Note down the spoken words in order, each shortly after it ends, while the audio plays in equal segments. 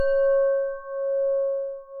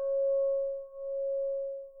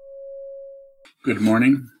Good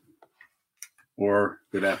morning or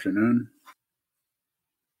good afternoon.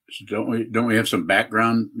 So don't we have some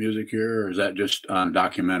background music here, or is that just on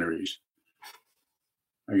documentaries?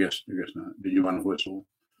 I guess not. Did you want to whistle?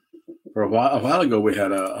 For a while ago, we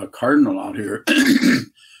had a cardinal out here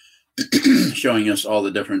showing us all the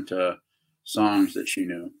different songs that she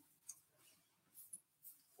knew.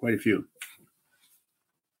 Quite a few.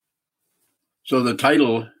 So the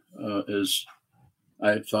title is,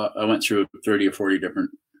 I went through 30 or 40 different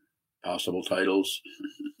possible titles.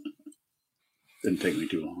 Didn't take me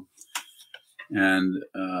too long. And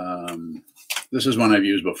this is one I've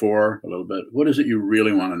used before a little bit. What is it you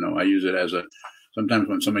really want to know? I use it as sometimes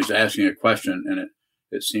when somebody's asking a question and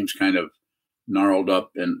it seems kind of gnarled up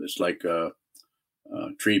and it's like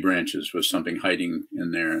tree branches with something hiding in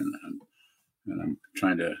there. And I'm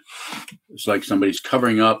trying to, it's like somebody's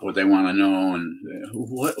covering up what they want to know. And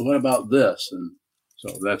what about this? And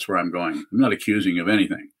so that's where I'm going. I'm not accusing of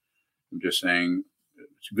anything. I'm just saying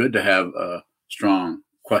it's good to have a strong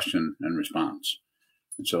question and response.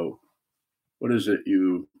 And so what is it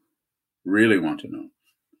you really want to know?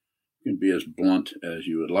 You can be as blunt as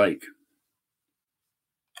you would like.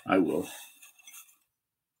 I will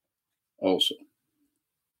also.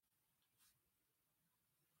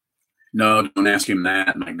 No, don't ask him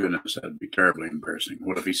that. My goodness, that'd be terribly embarrassing.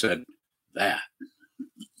 What if he said that?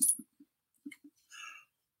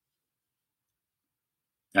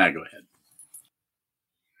 Go ahead.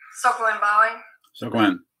 So Gwen Bowie. So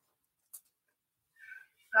Gwen.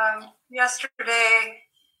 Yesterday,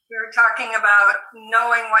 we were talking about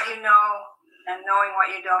knowing what you know and knowing what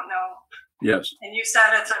you don't know. Yes. And you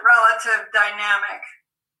said it's a relative dynamic.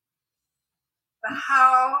 But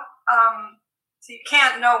how, so you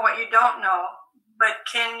can't know what you don't know, but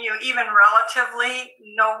can you even relatively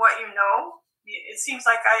know what you know? It seems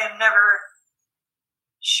like I am never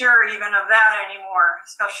sure even of that anymore,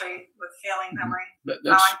 especially with failing memory.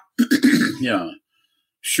 That's, yeah.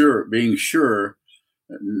 Sure, being sure,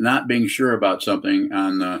 not being sure about something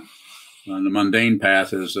on the mundane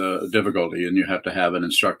path is a difficulty, and you have to have an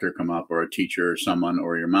instructor come up, or a teacher, or someone,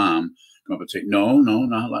 or your mom come up and say, no,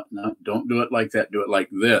 don't do it like that. Do it like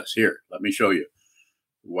this. Here, let me show you.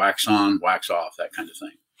 Wax on, wax off, that kind of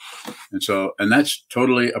thing. And that's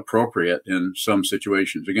totally appropriate in some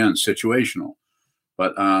situations. Again, situational.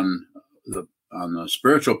 But on the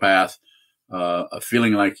spiritual path, a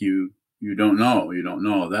feeling like you don't know.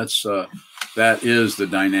 That is the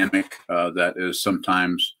dynamic that is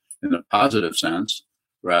sometimes in the positive sense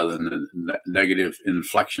rather than the negative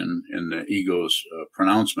inflection in the ego's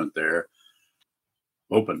pronouncement there.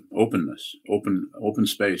 Openness, open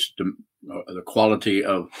space, the quality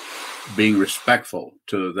of being respectful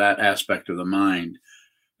to that aspect of the mind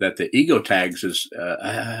that the ego tags as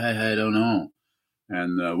I don't know.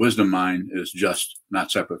 And the wisdom mind is just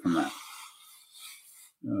not separate from that.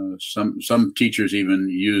 Some teachers even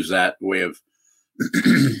use that way of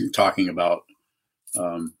talking about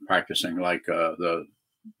practicing, like the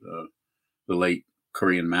late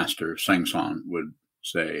Korean master Sengson would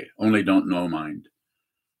say, "Only don't know mind,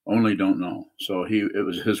 only don't know." So it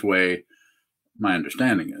was his way. My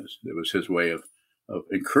understanding is it was his way of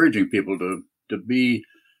encouraging people to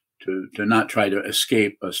not try to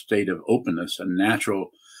escape a state of openness, a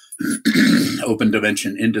natural open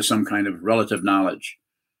dimension into some kind of relative knowledge.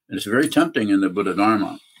 And it's very tempting in the Buddha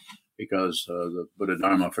Dharma, because the Buddha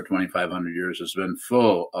Dharma for 2,500 years has been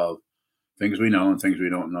full of things we know and things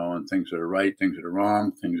we don't know, and things that are right, things that are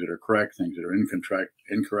wrong, things that are correct, things that are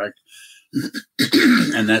incorrect.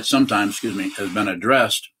 And that sometimes, has been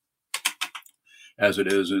addressed as it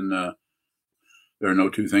is in there are no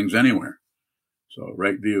two things anywhere. So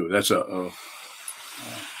right view, that's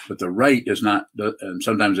but the right is not, and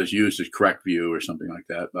sometimes it's used as correct view or something like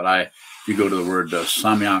that. But if you go to the word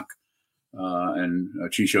samyak, and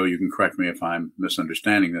Chisho, you can correct me if I'm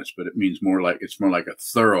misunderstanding this, but it's more like a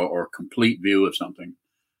thorough or complete view of something.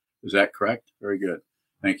 Is that correct? Very good.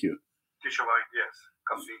 Thank you. Chisho, yes,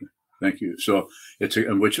 complete. Thank you. So what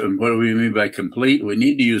do we mean by complete? We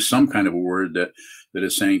need to use some kind of a word that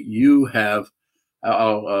is saying you have.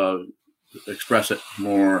 I'll express it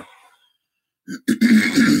more.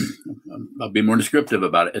 I'll be more descriptive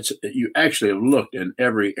about it. You actually have looked in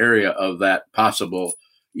every area of that possible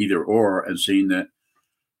either or and seen that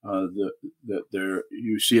there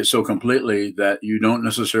you see it so completely that you don't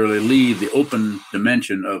necessarily leave the open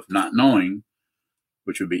dimension of not knowing,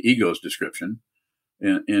 which would be ego's description,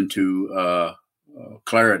 into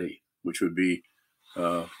clarity, which would be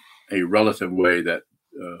a relative way that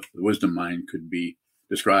the wisdom mind could be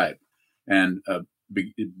described. And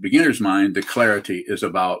beginner's mind, the clarity is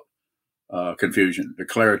about confusion. The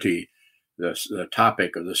clarity the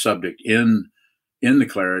topic or the subject in the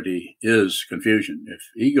clarity is confusion. If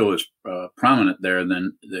ego is prominent there,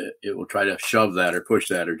 then it will try to shove that or push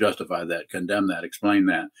that or justify that, condemn that, explain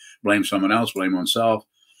that, blame someone else, blame oneself.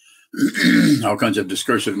 All kinds of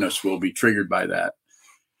discursiveness will be triggered by that.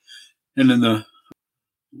 And in the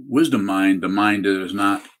wisdom mind, the mind is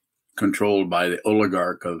not controlled by the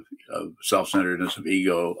oligarch of self-centeredness, of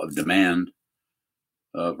ego, of demand,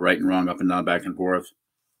 of right and wrong, up and down, back and forth,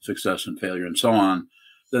 success and failure, and so on.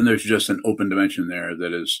 Then there's just an open dimension there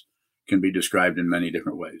that can be described in many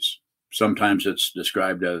different ways. Sometimes it's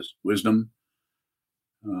described as wisdom,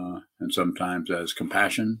 and sometimes as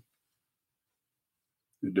compassion.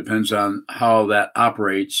 It depends on how that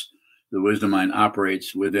operates. The wisdom mind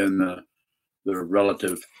operates within the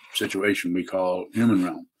relative situation we call human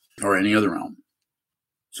realm or any other realm.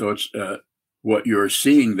 So it's what you're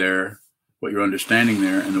seeing there, what you're understanding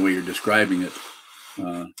there, and the way you're describing it,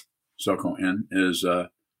 Soko-in, is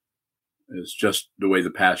just the way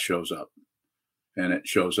the past shows up. And it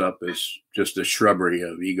shows up as just a shrubbery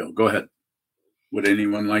of ego. Go ahead. Would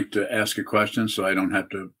anyone like to ask a question so I don't have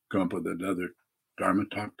to come up with another Dharma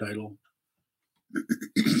Talk title?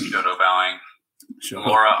 Shoto bowing. Shoto.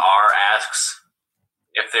 Laura R. asks,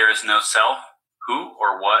 if there is no self, who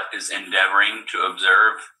or what is endeavoring to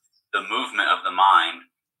observe the movement of the mind?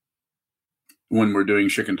 When we're doing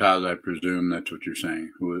shikantaza, I presume that's what you're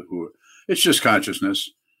saying. Who? It's just consciousness.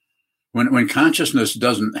 When consciousness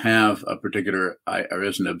doesn't have a particular, or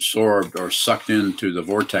isn't absorbed or sucked into the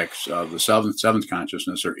vortex of the seventh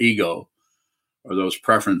consciousness or ego, or those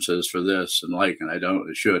preferences for this and like, and I don't,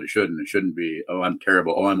 it shouldn't be, oh, I'm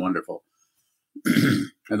terrible, oh, I'm wonderful,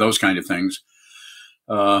 and those kind of things,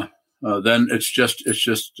 then it's just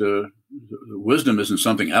wisdom isn't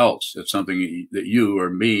something else. It's something that you or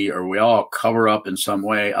me or we all cover up in some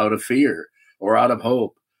way out of fear or out of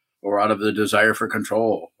hope or out of the desire for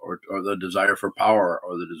control or the desire for power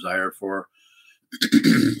or the desire for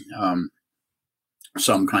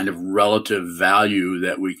some kind of relative value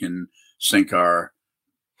that we can sink our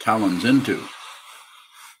talons into.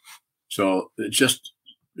 So it's just,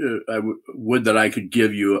 I would that I could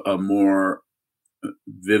give you a more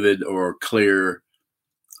vivid or clear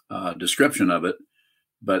description of it.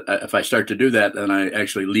 But if I start to do that, then I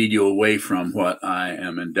actually lead you away from what I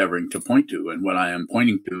am endeavoring to point to. And what I am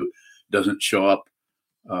pointing to doesn't show up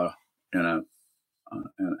as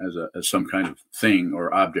some kind of thing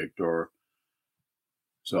or object or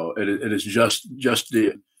so it is just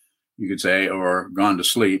the, you could say, or gone to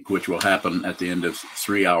sleep, which will happen at the end of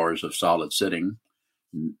 3 hours of solid sitting.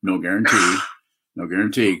 No guarantee.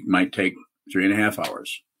 Might take 3.5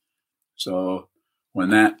 hours. So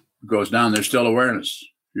when that goes down, there's still awareness.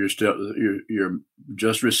 You're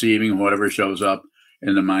just receiving whatever shows up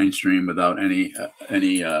in the mind stream without any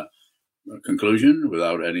conclusion,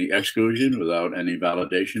 without any exclusion, without any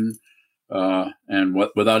validation, and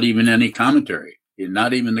without even any commentary.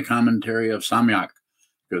 Not even the commentary of Samyak,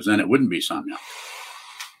 because then it wouldn't be Samyak.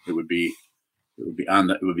 It would be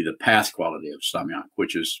the path quality of Samyak,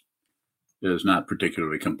 which is not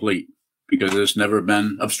particularly complete because it's never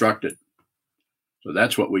been obstructed. So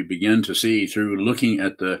that's what we begin to see through looking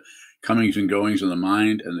at the comings and goings of the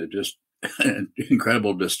mind and the just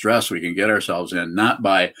incredible distress we can get ourselves in, not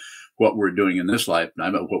by what we're doing in this life,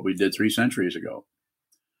 but what we did 3 centuries ago.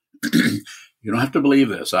 You don't have to believe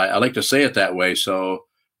this. I like to say it that way so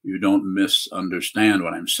you don't misunderstand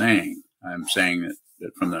what I'm saying. I'm saying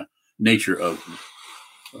that from the nature of,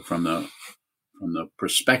 from the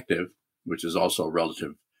perspective, which is also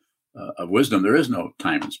relative of wisdom, there is no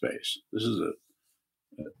time and space. This is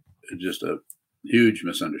just a huge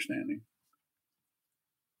misunderstanding.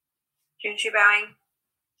 Junshu bowing.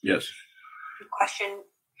 Yes.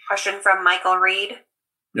 Question from Michael Reed.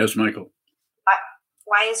 Yes, Michael.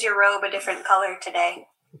 Why is your robe a different color today?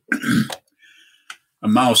 A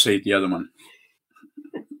mouse ate the other one.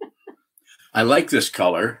 I like this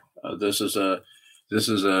color. This is a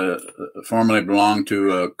formerly belonged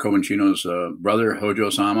to Kobun Chino's brother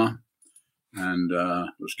Hojo-sama, and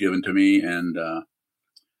was given to me, and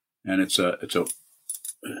it's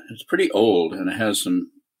pretty old, and it has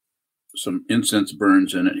some incense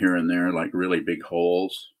burns in it here and there, like really big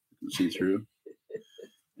holes you can see through,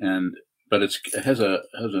 but it has a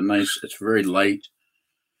nice. It's very light,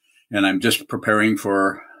 and I'm just preparing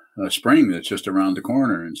for spring that's just around the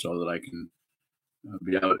corner, and so that I can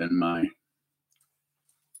be out in my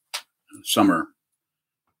summer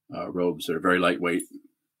robes that are very lightweight.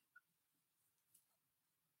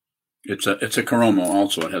 It's a Karomo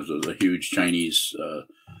also. It has the huge Chinese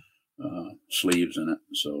sleeves in it,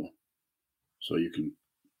 so you can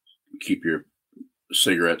keep your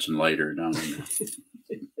cigarettes and lighter down in there.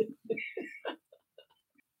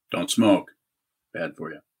 Don't smoke. Bad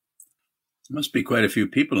for you. There must be quite a few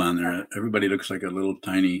people on there. Everybody looks like a little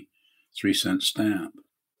tiny 3-cent stamp.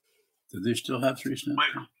 Do they still have 3-cent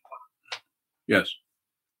Michael, Yes.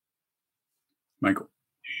 Michael.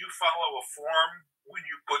 do you follow a form when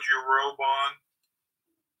you put your robe on?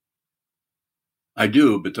 I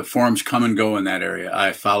do, but the forms come and go in that area.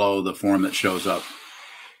 I follow the form that shows up.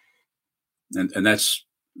 And that's,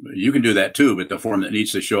 you can do that too, but the form that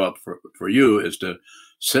needs to show up for you is to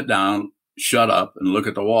sit down, shut up, and look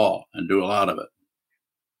at the wall and do a lot of it.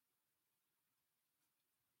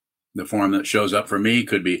 The form that shows up for me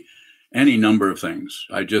could be any number of things.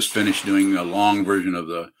 I just finished doing a long version of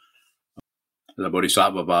the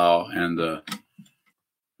Bodhisattva vow and the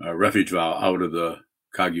refuge vow out of the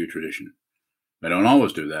Kagyu tradition. I don't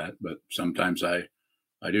always do that, but sometimes I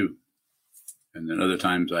do. And then other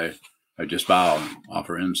times I just bow and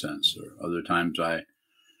offer incense, or other times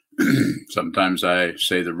sometimes I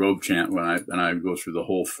say the robe chant when I go through the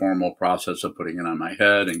whole formal process of putting it on my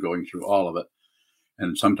head and going through all of it.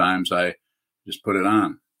 And sometimes I just put it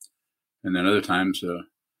on. And then other times,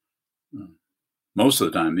 most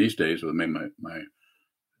of the time these days with my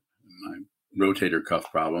rotator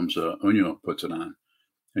cuff problems, Unyo puts it on.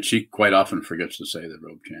 And she quite often forgets to say the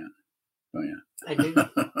robe chant. Oh, yeah. I do.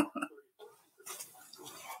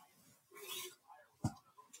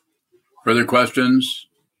 Further questions?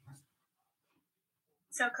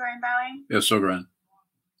 So, Corinne Bowing, Yes, Sogran.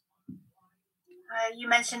 you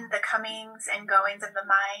mentioned the comings and goings of the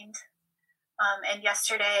mind. And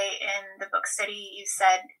yesterday in the book study, you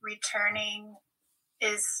said returning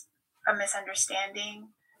is a misunderstanding.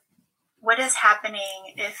 What is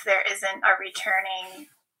happening if there isn't a returning?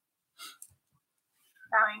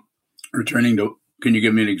 Bowing. Returning to, can you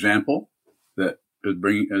give me an example that is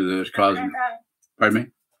bringing, that is causing, pardon me?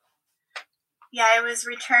 Yeah, it was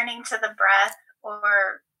returning to the breath,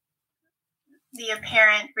 or the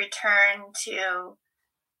apparent return to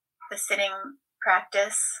the sitting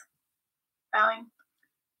practice. Bowing.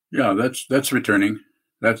 Yeah, that's returning.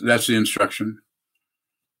 That's the instruction.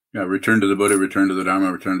 Yeah, return to the Buddha, return to the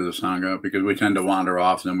Dharma, return to the Sangha, because we tend to wander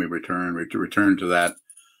off and then we return to that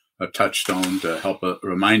a touchstone to help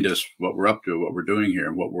remind us what we're up to, what we're doing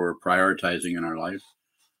here, what we're prioritizing in our life.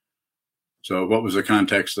 So what was the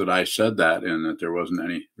context that I said that in, that there wasn't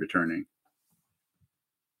any returning?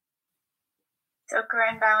 So,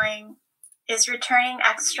 Corinne Bowing, is returning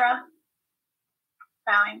extra?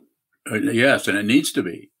 Bowing. Yes, and it needs to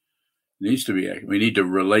be. It needs to be. We need to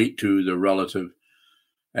relate to the relative.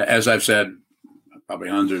 As I've said probably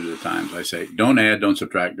hundreds of times, I say, don't add, don't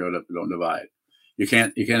subtract, don't divide. You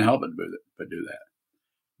can't help it but do that.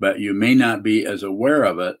 But you may not be as aware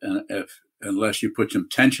of it, and unless you put some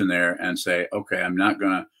tension there and say, okay, I'm not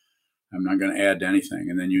gonna add to anything,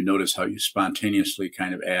 and then you notice how you spontaneously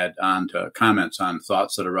kind of add on to comments on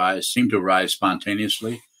thoughts that seem to arise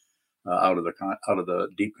spontaneously out of the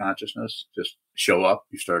deep consciousness. Just show up.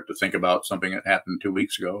 You start to think about something that happened 2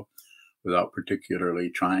 weeks ago without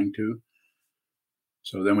particularly trying to.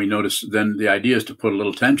 So then we notice. Then the idea is to put a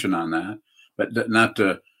little tension on that, but not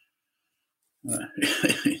to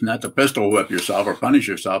pistol whip yourself or punish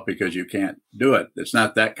yourself because you can't do it. It's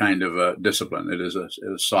not that kind of a discipline. It is a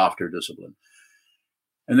softer discipline.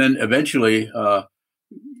 And then eventually,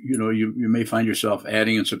 you may find yourself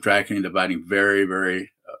adding and subtracting and dividing very,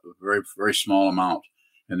 very, very, very small amount.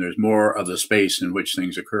 And there's more of the space in which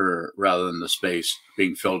things occur rather than the space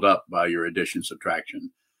being filled up by your addition,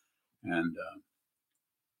 subtraction, and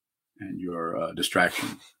your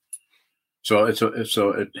distraction. So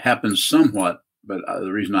it happens somewhat, but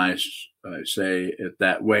the reason I say it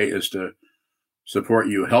that way is to support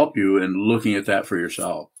you, help you in looking at that for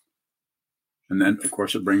yourself. And then, of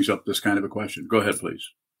course, it brings up this kind of a question. Go ahead, please.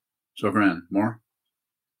 Sogran, more?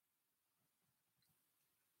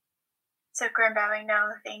 Sogran Bowing,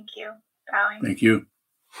 no, thank you. Bowing. Thank you.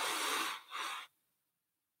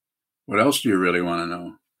 What else do you really want to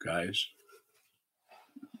know, guys?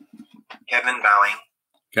 Kevin Bowing.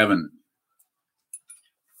 Kevin.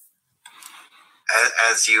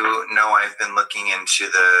 As you know, I've been looking into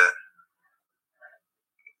the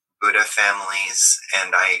Buddha families,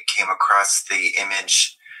 and I came across the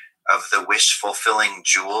image of the wish-fulfilling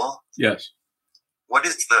jewel. Yes. What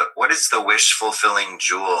is the wish-fulfilling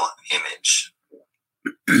jewel image?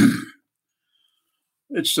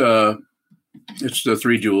 It's the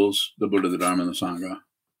three jewels: the Buddha, the Dharma, and the Sangha.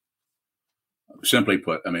 Simply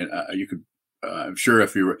put, I mean, you could. I'm sure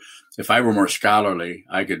if I were more scholarly,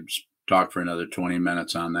 I could talk for another 20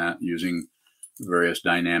 minutes on that using various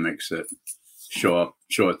dynamics that show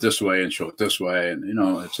it this way and show it this way. And,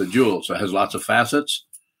 it's a jewel. So it has lots of facets,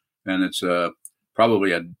 and it's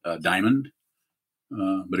probably a diamond,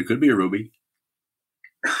 but it could be a ruby.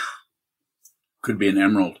 Could be an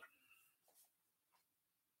emerald.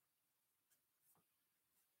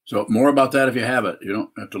 So more about that if you have it. You don't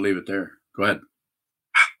have to leave it there. Go ahead.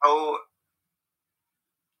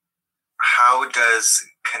 How does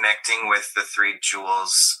connecting with the three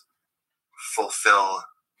jewels fulfill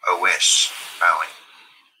a wish, Bowing?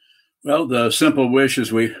 Well, the simple wish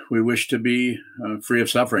is we wish to be free of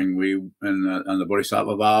suffering. On the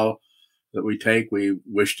Bodhisattva vow that we take, we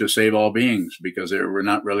wish to save all beings because we're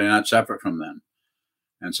not separate from them.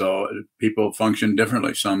 And so people function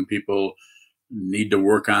differently. Some people need to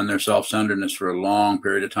work on their self-centeredness for a long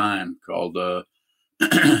period of time, called the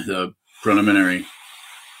preliminary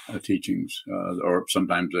teachings, or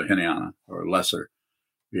sometimes the Hinayana or lesser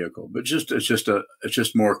vehicle. But it's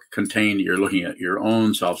just more contained. You're looking at your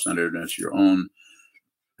own self-centeredness, your own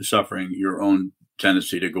suffering, your own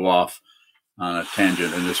tendency to go off on a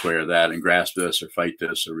tangent in this way or that and grasp this or fight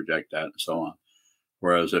this or reject that and so on.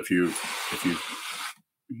 Whereas if you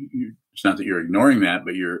it's not that you're ignoring that,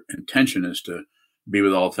 but your intention is to be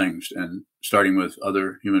with all things, and starting with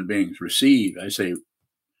other human beings. Receive. I say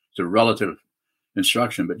it's a relative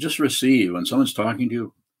instruction, but just receive. When someone's talking to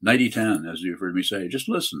you, 90-10, as you've heard me say, just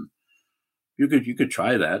listen. You could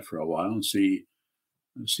try that for a while and see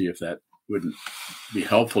if that wouldn't be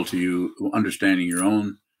helpful to you, understanding your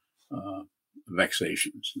own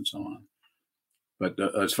vexations and so on. But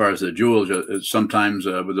as far as the jewels, sometimes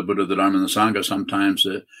with the Buddha, the Dharma, and the Sangha, sometimes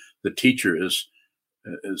the teacher is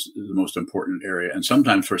the most important area. And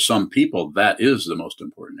sometimes for some people, that is the most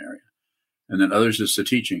important area. And then others, it's the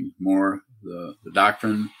teaching, more the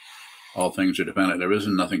doctrine. All things are dependent. There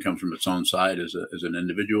isn't, nothing comes from its own side as an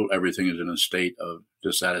individual. Everything is in a state of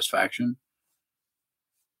dissatisfaction.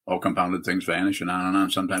 All compounded things vanish, and on and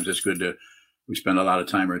on. Sometimes it's good we spend a lot of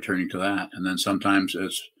time returning to that. And then sometimes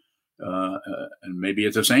it's, and maybe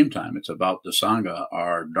at the same time, it's about the Sangha,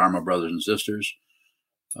 our Dharma brothers and sisters.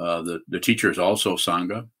 The teacher is also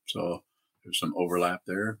Sangha, so there's some overlap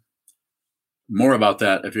there. More about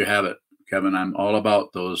that if you have it, Kevin. I'm all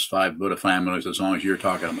about those 5 Buddha families as long as you're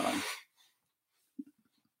talking about them.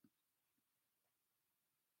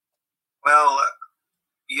 Well,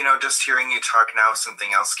 just hearing you talk now,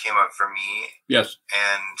 something else came up for me. Yes.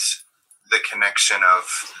 And the connection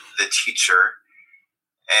of the teacher.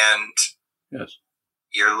 And yes,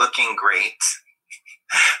 you're looking great.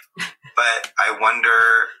 But I wonder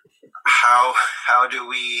how do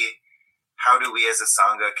we as a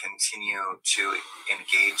Sangha continue to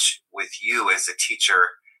engage with you as a teacher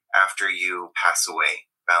after you pass away,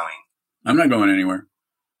 Bowing? I'm not going anywhere.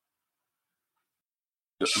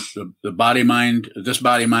 The body mind, this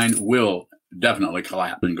body mind will definitely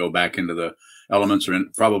collapse and go back into the elements or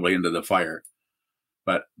probably into the fire.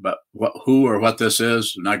 But who or what this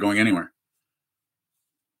is, not going anywhere.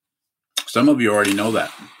 Some of you already know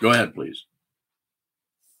that. Go ahead, please.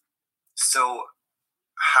 So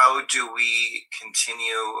how do we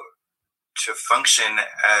continue to function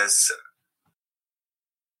as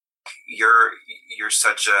you're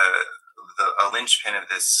such a linchpin of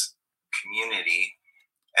this community,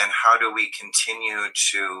 and how do we continue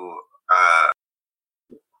to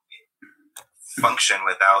function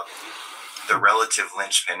without the relative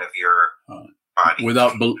linchpin of your body?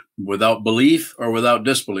 Without belief or without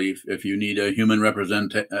disbelief. If you need a human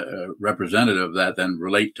representative of that, then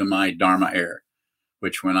relate to my Dharma heir,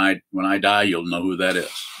 which when I die, you'll know who that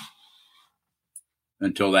is.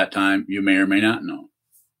 Until that time, you may or may not know.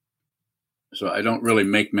 So I don't really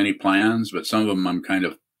make many plans, but some of them I'm kind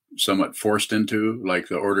of somewhat forced into, like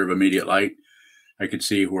the Order of Immediate Light. I could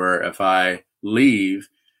see where if I leave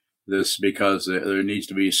this, because there needs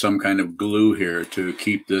to be some kind of glue here to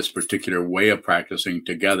keep this particular way of practicing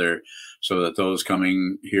together, so that those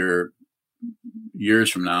coming here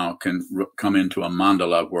years from now can come into a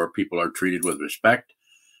mandala where people are treated with respect.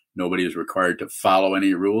 Nobody is required to follow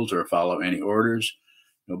any rules or follow any orders.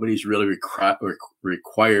 Nobody's really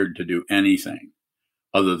required to do anything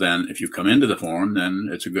other than, if you come into the forum, then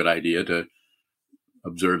it's a good idea to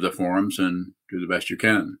observe the forums and do the best you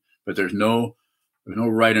can. But there's no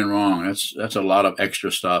right and wrong. That's a lot of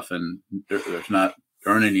extra stuff, and there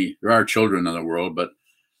are children in the world, but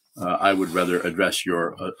I would rather address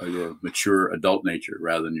your mature adult nature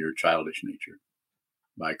rather than your childish nature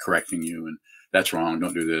by correcting you. And that's wrong.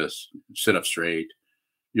 Don't do this. Sit up straight.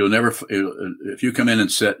 You'll never, if you come in and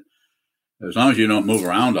sit, as long as you don't move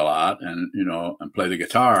around a lot and play the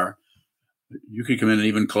guitar, you could come in and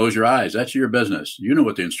even close your eyes. That's your business. You know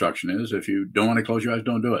what the instruction is. If you don't want to close your eyes,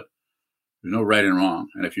 don't do it. There's no right and wrong.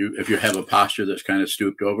 And if you have a posture that's kind of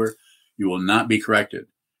stooped over, you will not be corrected.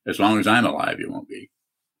 As long as I'm alive, you won't be.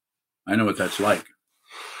 I know what that's like,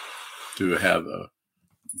 to have a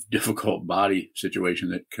difficult body situation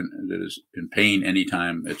that is in pain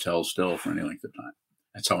anytime it's held still for any length of time.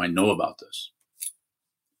 That's how I know about this.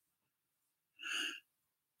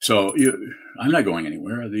 So I'm not going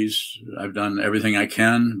anywhere. I've done everything I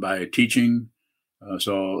can by teaching.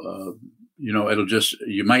 It'll just,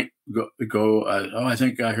 you might go, I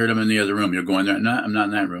think I heard him in the other room. You'll go in there. No, I'm not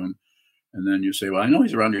in that room. And then you say, well, I know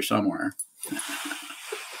he's around here somewhere.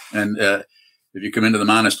 And if you come into the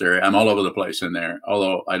monastery, I'm all over the place in there.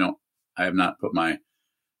 Although I have not put my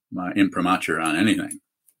imprimatur on anything.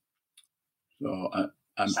 So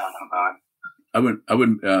I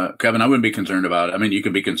wouldn't, Kevin, I wouldn't be concerned about it. I mean, you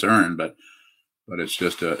could be concerned, but it's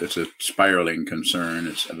just it's a spiraling concern.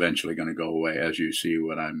 It's eventually going to go away, as you see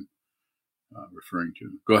what I'm referring to.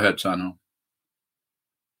 Go ahead, Sanho.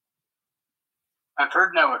 I've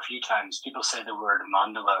heard now a few times people say the word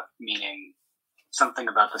mandala, meaning something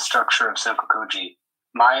about the structure of Sokokoji.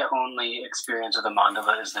 My only experience with a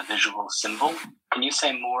mandala is the visual symbol. Can you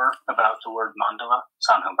say more about the word mandala,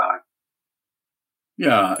 Sanho Bowing?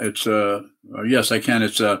 Yeah, it's yes, I can.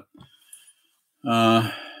 It's I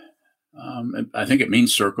think it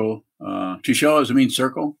means circle. Chisho, does it mean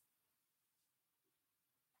circle?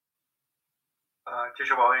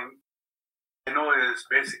 Chisho Bowing, is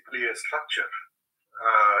basically a structure.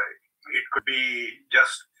 It could be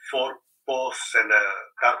just 4 posts and a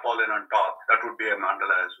tarpaulin on top. That would be a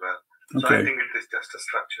mandala as well. So I think it is just a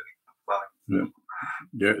structure. Wow.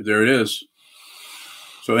 There it is.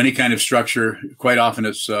 So any kind of structure, quite often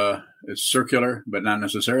it's circular, but not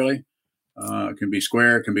necessarily. It can be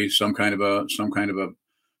square. It can be some kind of a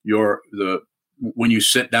when you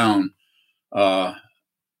sit down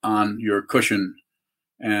on your cushion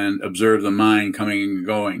and observe the mind coming and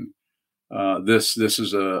going. This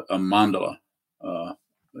is a mandala.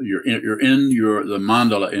 You're in the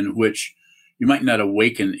mandala, in which you might not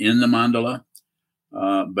awaken in the mandala,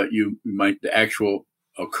 but you might, the actual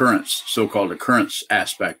occurrence, so-called occurrence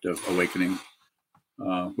aspect of awakening,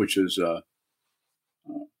 which is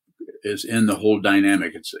in the whole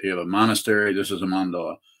dynamic. You have a monastery. This is a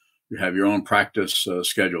mandala. You have your own practice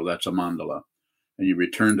schedule. That's a mandala, and you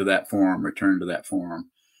return to that form.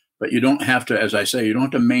 But you don't have to, as I say, you don't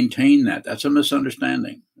have to maintain that. That's a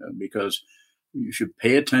misunderstanding, because you should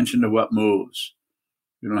pay attention to what moves.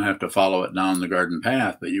 You don't have to follow it down the garden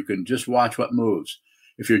path, but you can just watch what moves.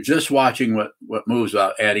 If you're just watching what moves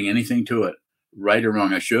without adding anything to it, right or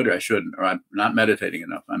wrong, I should or I shouldn't, or I'm not meditating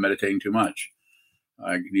enough. I'm meditating too much.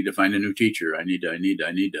 I need to find a new teacher. I need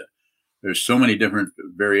to. There's so many different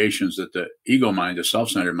variations that the ego mind, the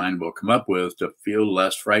self-centered mind, will come up with to feel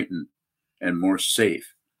less frightened and more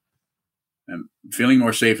safe. And feeling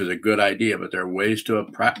more safe is a good idea, but there are ways to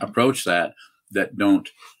approach that don't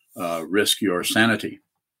risk your sanity.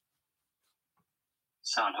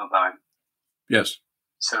 Sanho Bowing. Yes.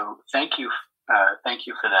 So thank you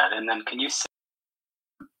for that. And then can you say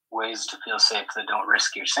ways to feel safe that don't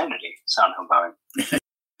risk your sanity, Sanho Bowing?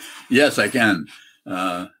 Yes, I can.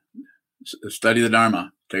 Study the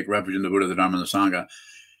Dharma, take refuge in the Buddha, the Dharma, and the Sangha.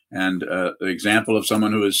 And the example of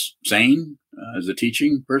someone who is sane as a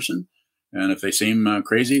teaching person. And if they seem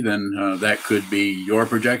crazy, then that could be your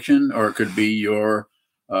projection, or it could be your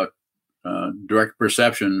direct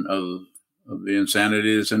perception of the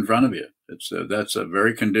insanity that's in front of you. That's a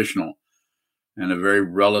very conditional and a very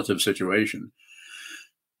relative situation.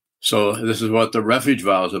 So this is what the refuge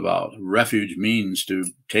vow is about. Refuge means to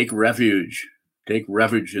take refuge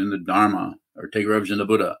in the Dharma, or take refuge in the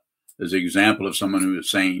Buddha as the example of someone who is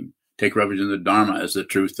sane. Take refuge in the Dharma as the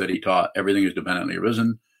truth that he taught. Everything is dependently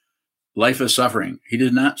arisen. Life is suffering. He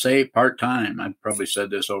did not say part-time. I've probably said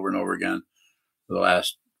this over and over again for the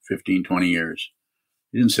last 15, 20 years.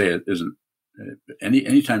 He didn't say it isn't.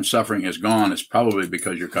 Anytime suffering is gone, it's probably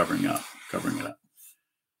because you're covering it up.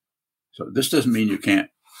 So this doesn't mean you can't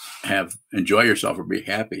enjoy yourself or be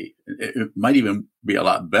happy. It might even be a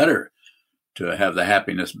lot better to have the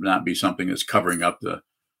happiness not be something that's covering up the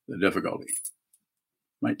difficulty.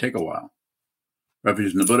 Might take a while.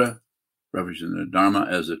 Refuge in the Buddha, refuge in the Dharma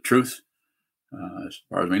as the truth, as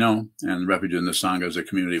far as we know, and refuge in the Sangha as a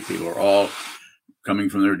community of people who are all coming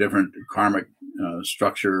from their different karmic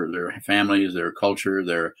structure, their families, their culture,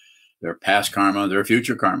 their past karma, their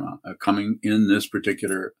future karma, coming in this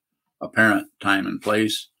particular apparent time and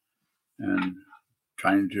place, and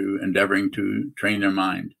endeavoring to train their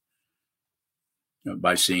mind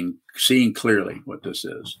by seeing clearly what this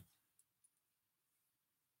is.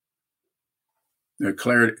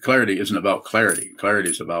 Clarity isn't about clarity.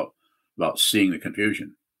 Clarity is about about seeing the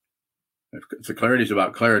confusion. If the clarity is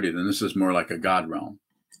about clarity, then this is more like a God realm.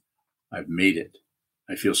 I've made it.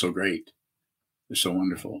 I feel so great. It's so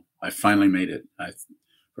wonderful. I finally made it.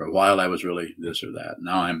 For a while, I was really this or that.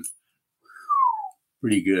 Now I'm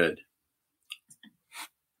pretty good.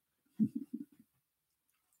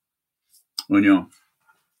 Unyo.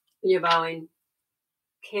 You're bowing.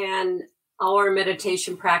 Can our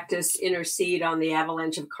meditation practice intercede on the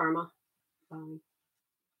avalanche of karma?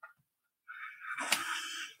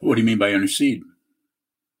 What do you mean by intercede?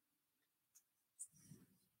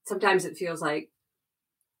 Sometimes it feels like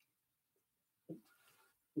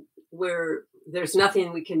there's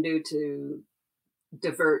nothing we can do to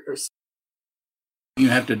divert or. You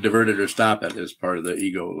have to divert it or stop it as part of the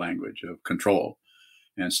ego language of control.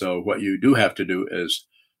 And so what you do have to do is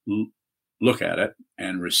look at it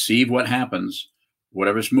and receive what happens,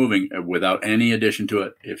 whatever's moving, without any addition to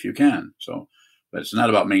it, if you can. So, but it's not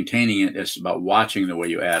about maintaining it. It's about watching the way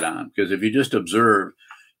you add on. Because if you just observe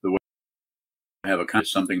the way you have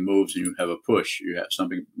something moves and you have a push, you have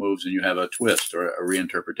something moves and you have a twist or a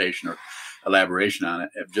reinterpretation or elaboration on it,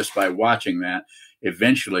 just by watching that,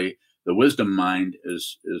 eventually the wisdom mind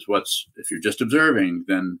is what's, if you're just observing,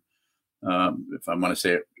 then if I want to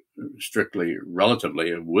say it strictly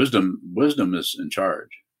relatively, wisdom is in charge.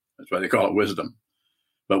 That's why they call it wisdom.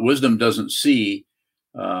 But wisdom doesn't see,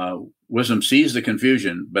 wisdom sees the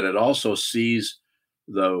confusion, but it also sees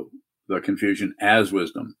the confusion as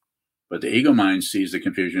wisdom. But the ego mind sees the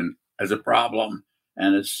confusion as a problem,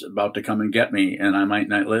 and it's about to come and get me, and I might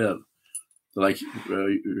not live. Like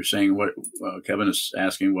you're saying, what Kevin is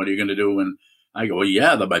asking, what are you going to do when I go? Well,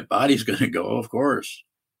 yeah, my body's going to go, of course.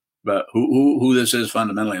 But who this is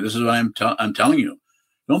fundamentally, and this is what I'm telling you.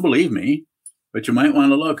 Don't believe me, but you might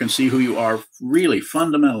want to look and see who you are really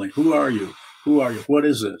fundamentally. Who are you? Who are you? What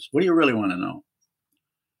is this? What do you really want to know?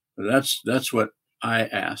 But that's what I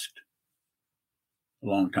asked a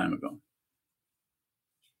long time ago.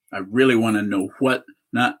 I really want to know what,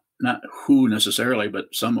 not who necessarily,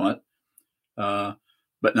 but somewhat,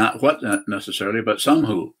 but not what necessarily, but some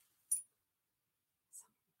who.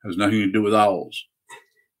 Has nothing to do with owls.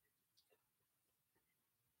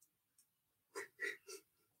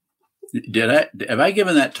 Have I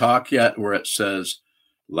given that talk yet where it says,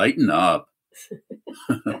 lighten up?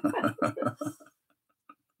 Shadow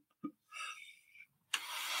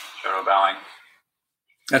bowing.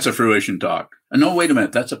 That's a fruition talk. No, wait a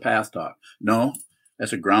minute. That's a path talk. No,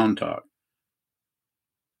 that's a ground talk.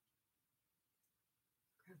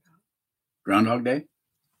 Groundhog Day?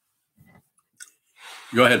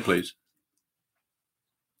 Go ahead, please.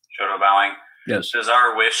 Shadow bowing. Yes. Does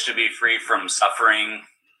our wish to be free from suffering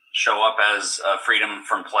show up as freedom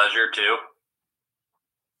from pleasure too?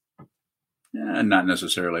 Yeah, not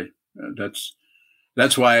necessarily. That's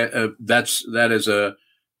why that is a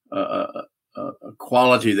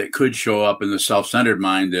quality that could show up in the self-centered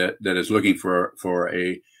mind that is looking for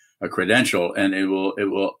a credential, and it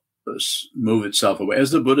will move itself away,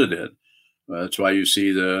 as the Buddha did. That's why you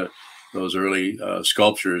see those early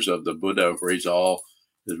sculptures of the Buddha where his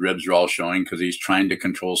ribs are all showing, because he's trying to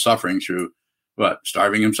control suffering through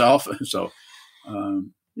starving himself. So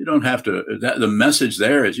you don't have to. The message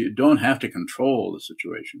there is you don't have to control the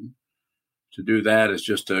situation. To do that is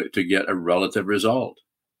just to get a relative result.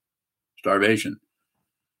 Starvation.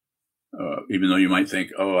 Even though you might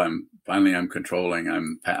think, oh, I'm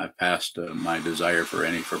controlling. I've passed my desire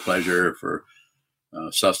for pleasure, for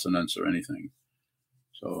sustenance, or anything.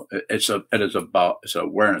 So it's awareness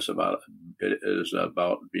about it. It is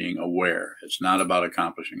about being aware. It's not about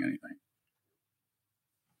accomplishing anything.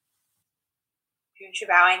 Future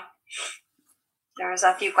bowing. There's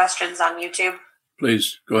a few questions on YouTube.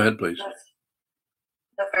 Please go ahead, please.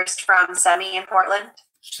 The first from Semi in Portland.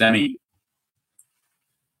 Semi.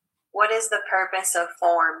 What is the purpose of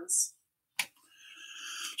forms?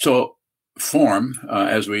 So form,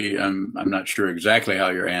 I'm not sure exactly how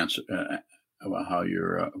your answer,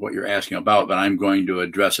 what you're asking about, but I'm going to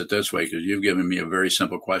address it this way because you've given me a very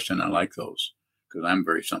simple question. I like those because I'm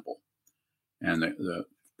very simple. And the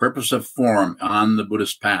purpose of form on the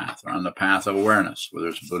Buddhist path, or on the path of awareness, whether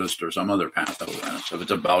it's Buddhist or some other path of awareness, if it's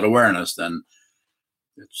about awareness, then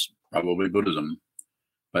it's probably Buddhism,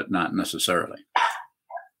 but not necessarily.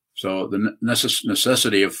 So the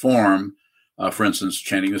necessity of form, for instance,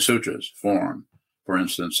 chanting the sutras, form. For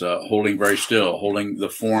instance, holding very still, holding the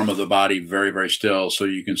form of the body very, very still so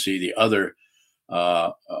you can see the other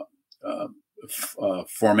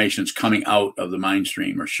formations coming out of the mind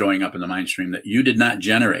stream or showing up in the mind stream that you did not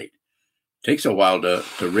generate. It takes a while to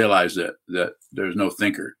realize that there's no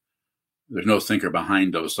thinker. There's no thinker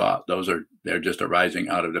behind those thoughts. They're just arising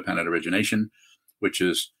out of dependent origination, which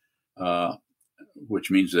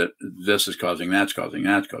means that this is causing that's causing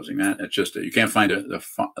that. It's just that you can't find the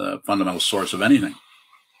fundamental source of anything,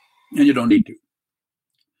 and you don't need to.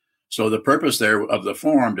 So the purpose there of the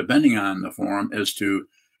form, depending on the form, is to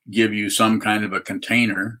give you some kind of a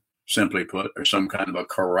container, simply put, or some kind of a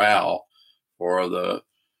corral for the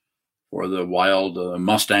wild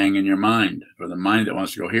Mustang in your mind, or the mind that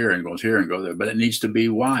wants to go here and goes here and go there. But it needs to be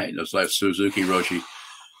wide. That's like Suzuki Roshi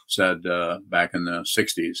said back in the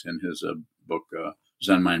 60s in his book,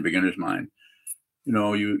 Zen Mind, Beginner's Mind.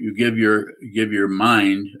 You give your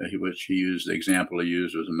mind, which he used, the example he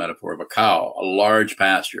used was a metaphor of a cow, a large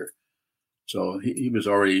pasture. So he was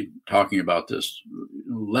already talking about this,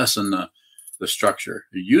 lessen the structure.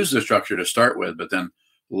 You use the structure to start with, but then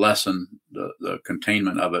lessen the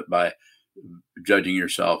containment of it by judging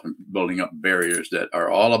yourself and building up barriers that are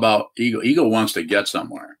all about ego. Ego wants to get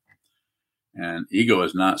somewhere, and ego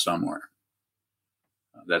is not somewhere.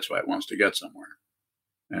 That's why it wants to get somewhere.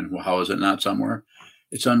 And how is it not somewhere?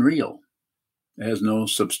 It's unreal. It has no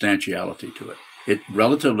substantiality to it. It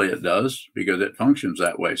does, because it functions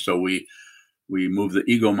that way. So we move the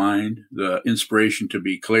ego mind, the inspiration to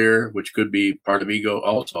be clear, which could be part of ego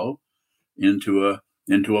also, into a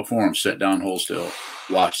form. Sit down, hold still,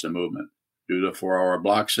 watch the movement. Do the 4-hour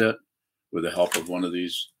block sit with the help of one of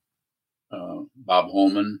these Bob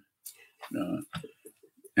Holman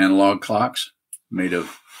analog clocks made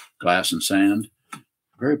of glass and sand.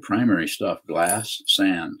 Very primary stuff, glass,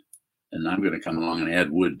 sand. And I'm going to come along and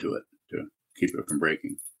add wood to it to keep it from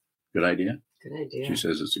breaking. Good idea? Good idea. She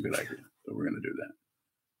says it's a good idea. So we're going to do that.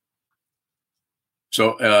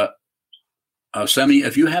 So, Semi,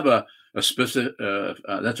 if you have a specific,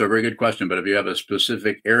 that's a very good question, but if you have a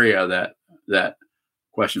specific area that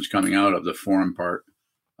question's coming out of the forum part,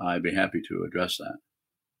 I'd be happy to address that.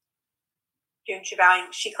 June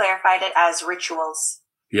Chibowing, she clarified it as rituals.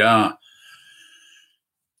 Yeah.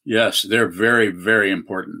 Yes, they're very, very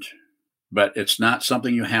important, but it's not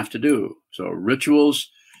something you have to do. So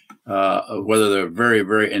rituals, whether they're very,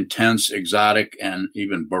 very intense, exotic, and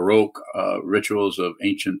even Baroque rituals of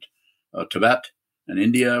ancient Tibet and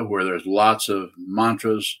India, where there's lots of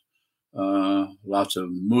mantras, lots of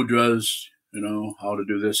mudras, how to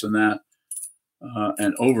do this and that,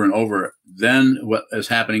 and over. Then what is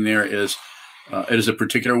happening there is it is a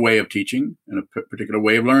particular way of teaching and a particular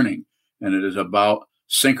way of learning, and it is about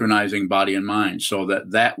synchronizing body and mind so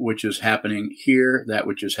that which is happening here, that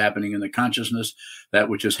which is happening in the consciousness, that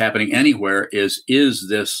which is happening anywhere is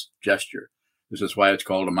this gesture. This is why it's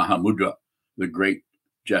called a Mahamudra, the great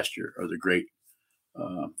gesture or the great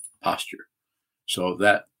posture. So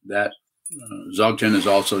that Dzogchen is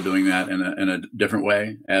also doing that in a different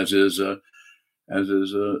way, as is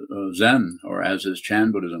Zen, or as is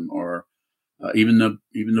Chan Buddhism, or even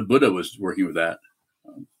the Buddha was working with that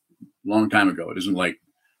long time ago. It isn't like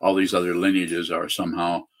all these other lineages are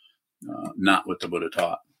somehow not what the Buddha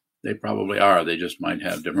taught. They probably are. They just might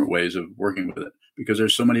have different ways of working with it, because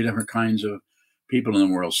there's so many different kinds of people in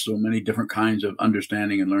the world, so many different kinds of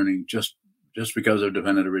understanding and learning just because of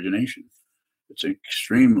dependent origination. It's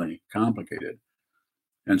extremely complicated.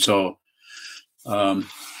 And so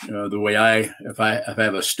the way if I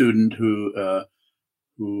have a student who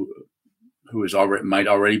is might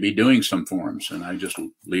already be doing some forms, and I just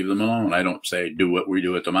leave them alone. I don't say do what we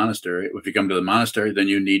do at the monastery. If you come to the monastery, then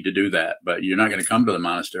you need to do that. But you're not going to come to the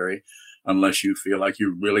monastery unless you feel like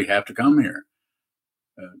you really have to come here.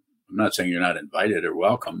 I'm not saying you're not invited or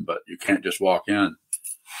welcome, but you can't just walk in.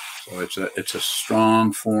 So it's a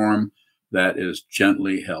strong form that is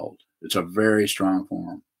gently held. It's a very strong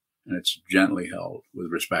form, and it's gently held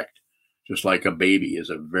with respect. Just like a baby is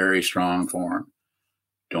a very strong form.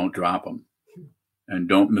 Don't drop them. And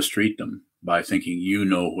don't mistreat them by thinking you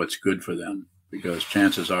know what's good for them, because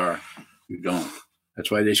chances are you don't. That's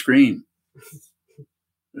why they scream.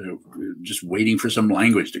 They're just waiting for some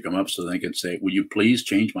language to come up so they can say, "Will you please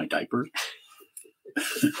change my diaper?"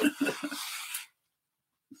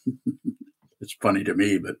 It's funny to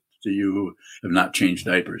me, but to you who have not changed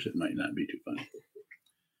diapers, it might not be too funny.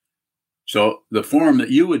 So the form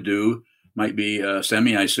that you would do might be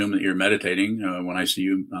Semi. I assume that you're meditating when I see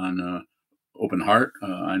you on Open Heart.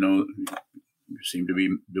 I know you seem to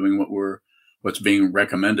be doing what's being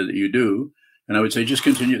recommended that you do. And I would say just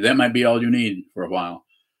continue. That might be all you need for a while.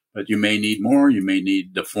 But you may need more. You may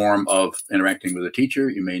need the form of interacting with a teacher.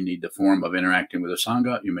 You may need the form of interacting with a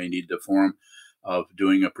Sangha. You may need the form of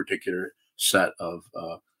doing a particular set of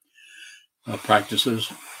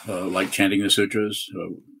practices, like chanting the sutras.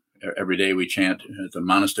 Every day we chant at the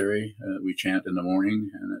monastery. We chant in the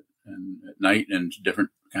morning and and at night, and different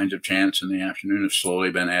kinds of chants in the afternoon have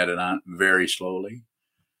slowly been added on, very slowly.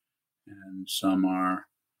 And some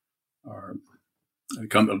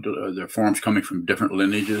they're forms coming from different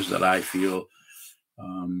lineages that I feel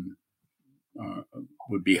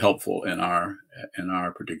would be helpful in our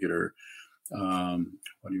particular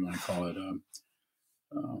what do you want to call it,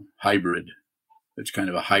 hybrid. It's kind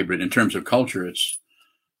of a hybrid in terms of culture. It's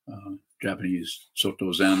Japanese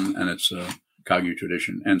Soto Zen, and it's Kagyu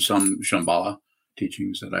tradition, and some Shambhala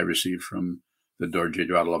teachings that I received from the Dorje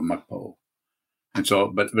Dradala Mukpo. And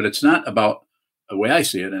so, but it's not about, the way I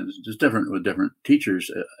see it, and it's just different with different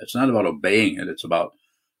teachers, it's not about obeying it. It's about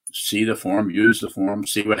see the form, use the form,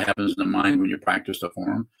 see what happens in the mind when you practice the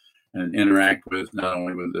form, and interact with not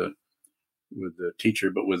only with the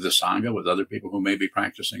teacher, but with the Sangha, with other people who may be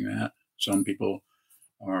practicing that. Some people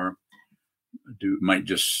might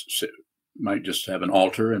just have an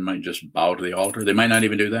altar and might just bow to the altar. They might not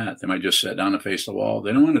even do that. They might just sit down and face the wall.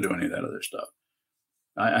 They don't want to do any of that other stuff.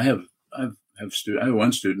 I have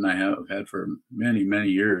one student I have had for many, many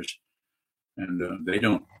years, and they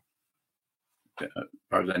don't, as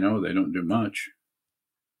far as I know, they don't do much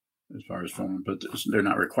as far as form, but they're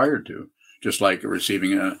not required to. Just like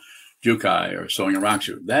receiving a jukai or sewing a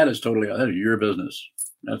rakshu. That is your business.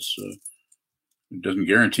 That's it doesn't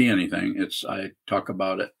guarantee anything. I talk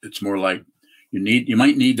about it. It's more like you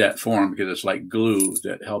might need that form because it's like glue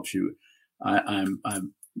that helps you.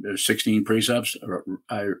 There's 16 precepts.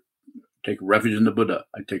 I take refuge in the Buddha.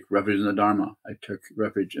 I take refuge in the Dharma. I take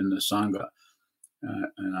refuge in the Sangha,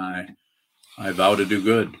 and I vow to do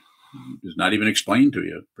good. It's not even explained to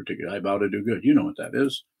you particularly. I vow to do good. You know what that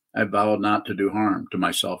is. I vow not to do harm to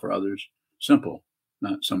myself or others. Simple,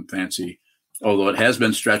 not some fancy. Although it has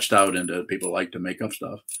been stretched out into people like to make up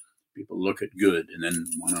stuff. People look at good and then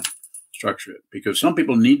want to structure it, because some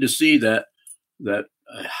people need to see that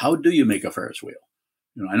how do you make a Ferris wheel?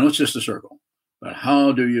 I know it's just a circle, but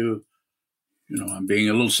how do you? I'm being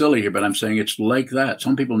a little silly here, but I'm saying it's like that.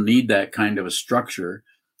 Some people need that kind of a structure,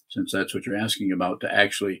 since that's what you're asking about, to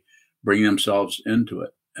actually bring themselves into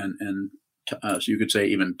it, and so you could say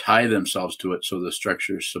even tie themselves to it so the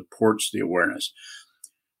structure supports the awareness.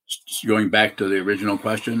 Going back to the original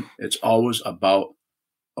question, it's always about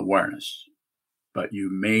awareness, but you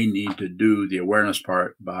may need to do the awareness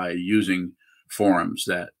part by using forms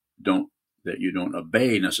that you don't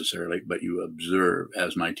obey necessarily, but you observe,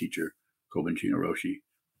 as my teacher Kobun Roshi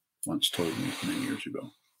once told me many years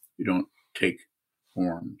ago. You don't take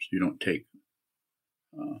forms, you don't take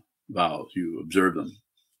vows, you observe them.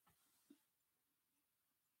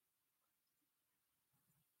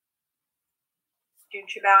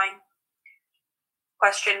 Junshi bowing.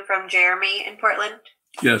 Question from Jeremy in Portland.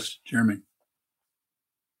 Yes, Jeremy.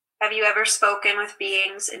 Have you ever spoken with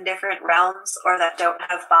beings in different realms or that don't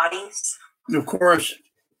have bodies? Of course.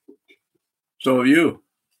 So have you.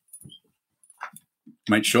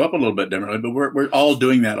 Might show up a little bit differently, but we're all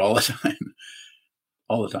doing that all the time.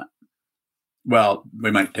 All the time. Well,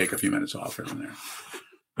 we might take a few minutes off here and there.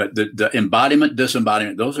 But the embodiment,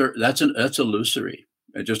 disembodiment, that's illusory.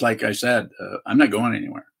 Just like I said, I'm not going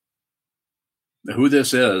anywhere. Who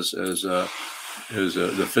this is the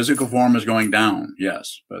physical form is going down,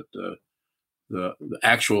 yes, but the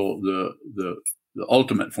actual the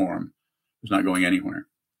ultimate form is not going anywhere,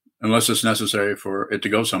 unless it's necessary for it to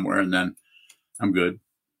go somewhere, and then I'm good.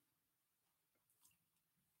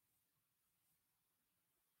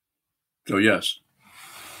 So yes,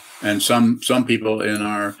 and some people in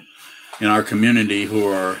our community who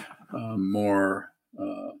are more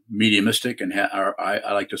mediumistic and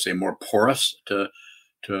I like to say more porous to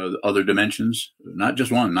other dimensions, not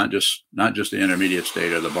just one, not just the intermediate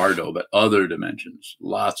state or the bardo, but other dimensions,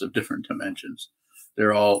 lots of different dimensions.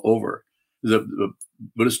 They're all over. The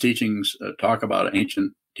Buddhist teachings talk about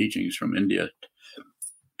ancient teachings from India,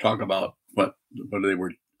 talk about what they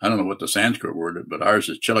were. I don't know what the Sanskrit word is, but ours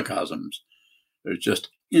is chilakasms. There's just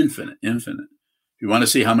infinite. If you want to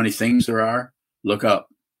see how many things there are, look up.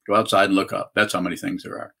 Go outside and look up. That's how many things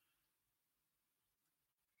there are.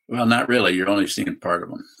 Well, not really. You're only seeing part of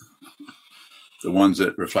them. The ones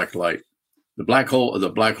that reflect light. The black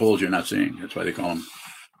holes you're not seeing. That's why they call them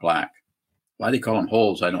black. Why they call them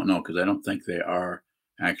holes, I don't know, because I don't think they are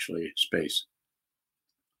actually space.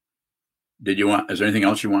 Is there anything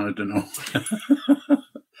else you wanted to know?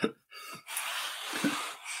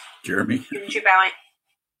 Jeremy? Junshi bowing.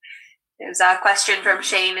 There's a question from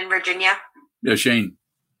Shane in Virginia. Yeah, Shane.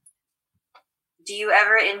 Do you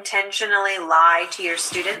ever intentionally lie to your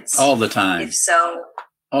students? All the time. If so,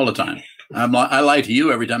 all the time. I lie to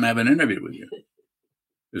you every time I have an interview with you.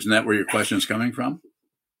 Isn't that where your question is coming from?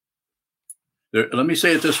 Let me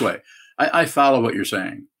say it this way. I follow what you're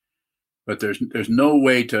saying, but there's no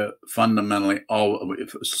way to fundamentally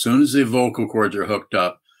as soon as the vocal cords are hooked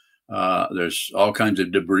up, there's all kinds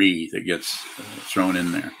of debris that gets thrown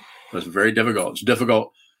in there. So it's very difficult. It's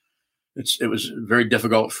difficult. It was very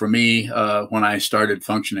difficult for me when I started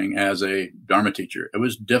functioning as a Dharma teacher. It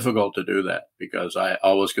was difficult to do that because I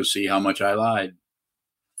always could see how much I lied.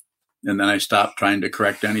 And then I stopped trying to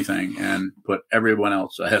correct anything and put everyone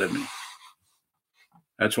else ahead of me.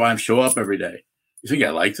 That's why I show up every day. You think I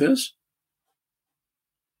like this?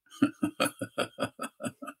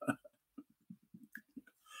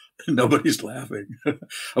 Nobody's laughing.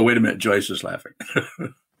 Oh, wait a minute. Joyce is laughing.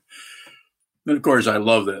 And of course, I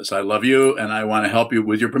love this. I love you, and I want to help you.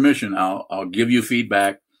 With your permission, I'll give you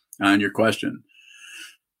feedback on your question.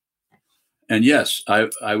 And yes,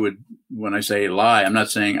 I would. When I say lie, I'm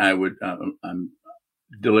not saying I would. I'm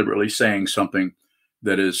deliberately saying something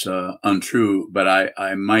that is untrue, but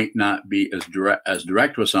I might not be as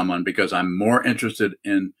direct with someone because I'm more interested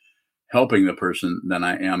in helping the person than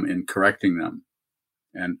I am in correcting them.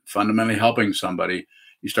 And fundamentally helping somebody,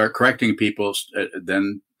 you start correcting people,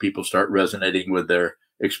 then people start resonating with their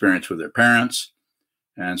experience with their parents,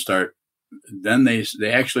 and then they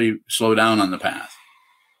actually slow down on the path.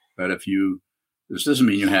 But this doesn't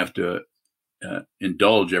mean you have to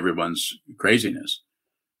indulge everyone's craziness,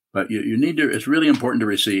 but you need to. It's really important to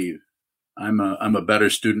receive. I'm a better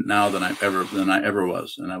student now than I ever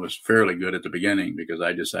was, and I was fairly good at the beginning because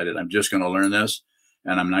I decided I'm just going to learn this,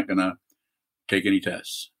 and I'm not going to take any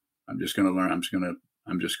tests. I'm just going to learn. I'm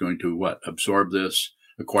just going to absorb this,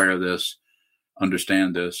 acquire this,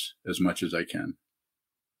 understand this as much as I can.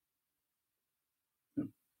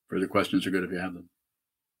 Further questions are good if you have them.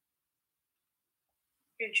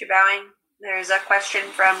 Junshi bowing. There's a question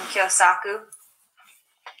from Kyosaku.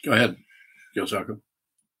 Go ahead, Kyosaku.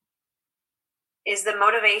 Is the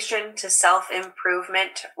motivation to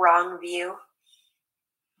self-improvement wrong view?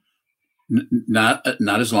 Not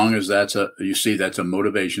as long as that's a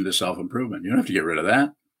motivation to self-improvement. You don't have to get rid of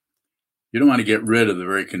that. You don't want to get rid of the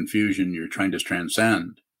very confusion you're trying to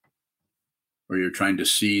transcend, or you're trying to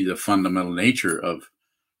see the fundamental nature of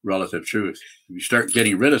relative truth. If you start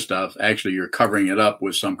getting rid of stuff, actually you're covering it up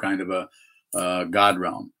with some kind of a God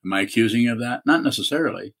realm. Am I accusing you of that? Not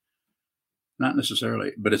necessarily,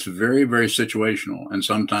 but it's very, very situational. And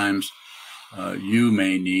sometimes you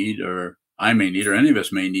may need, or I may need, or any of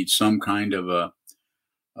us may need some kind of a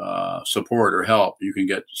support or help. You can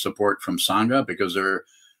get support from Sangha because they're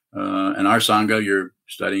in our Sangha. You're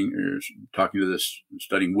studying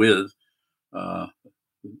with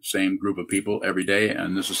same group of people every day,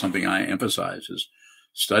 and this is something I emphasize: is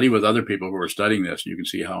study with other people who are studying this. You can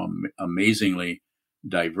see how amazingly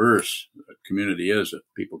diverse the community is of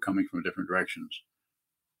people coming from different directions.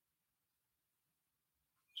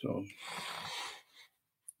 So.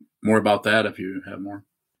 More about that if you have more.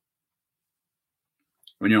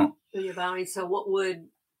 So what would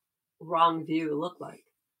wrong view look like?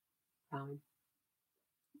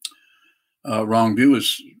 Wrong view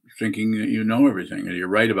is thinking that you know everything, or you're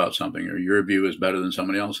right about something, or your view is better than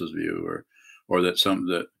somebody else's view, or that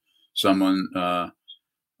someone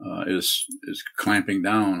is clamping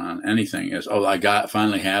down on anything. As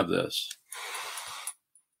finally have this.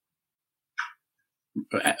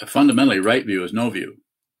 Fundamentally, right view is no view.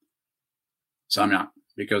 Samyak,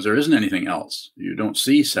 because there isn't anything else. You don't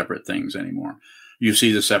see separate things anymore. You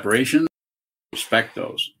see the separation, respect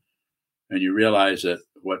those, and you realize that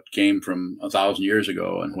what came from 1,000 years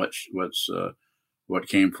ago and what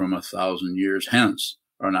came from 1,000 years hence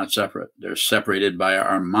are not separate. They're separated by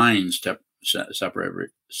our minds to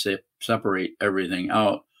separate everything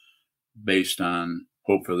out based on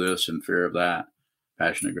hope for this and fear of that,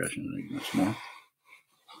 passion, aggression, and ignorance. More.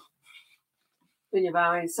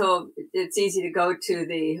 So it's easy to go to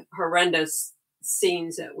the horrendous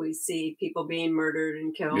scenes that we see, people being murdered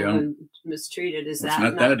and killed and mistreated. It's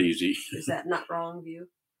not that easy. Is that not wrong view?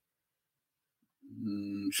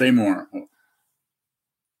 Say more.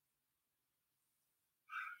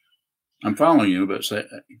 I'm following you, but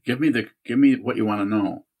give me what you want to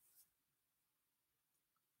know.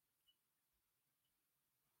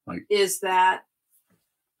 Is that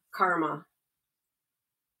karma?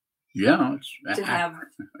 Yeah, to have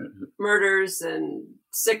murders and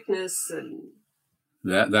sickness and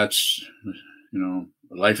that's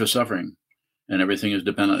life is suffering, and everything is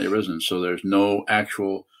dependently arisen. So there's no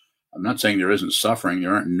actual. I'm not saying there isn't suffering.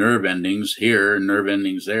 There aren't nerve endings here, nerve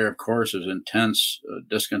endings there. Of course, there's intense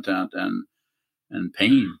discontent and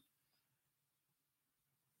pain.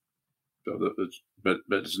 So but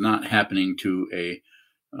it's not happening to a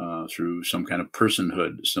through some kind of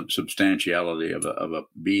personhood, some substantiality of a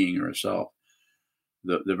being or a self.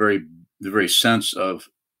 The very sense of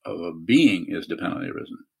a being is dependently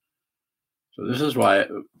arisen. So this is why.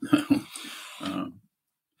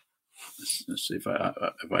 Let's see if I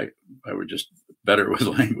were just better with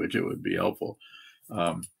language, it would be helpful.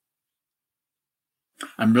 I'm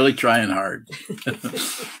really trying hard.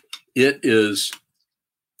 It is.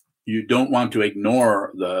 You don't want to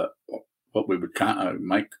ignore what we would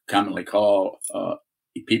might commonly call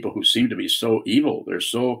people who seem to be so evil. They're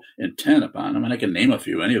so intent upon. I mean, I can name a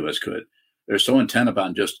few. Any of us could. They're so intent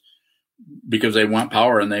upon just because they want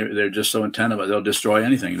power, and they're just so intent about they'll destroy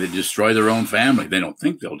anything. They destroy their own family. They don't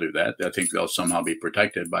think they'll do that. They think they'll somehow be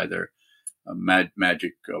protected by their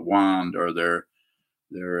magic wand or their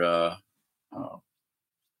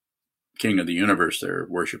king of the universe they're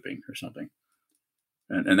worshiping or something.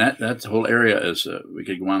 And that whole area is, we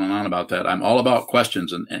could go on and on about that. I'm all about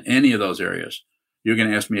questions in any of those areas. You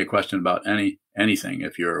can ask me a question about anything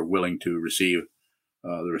if you're willing to receive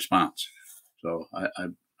the response. So I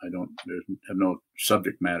have no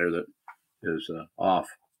subject matter that is off.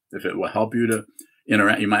 If it will help you to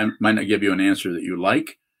interact, you might not give you an answer that you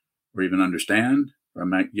like or even understand, or I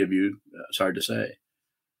might give you, it's hard to say.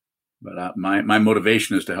 But my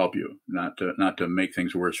motivation is to help you, not to make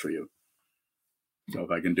things worse for you. So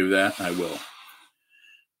if I can do that, I will.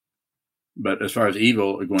 But as far as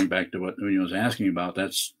evil, going back to what Unyo was asking about,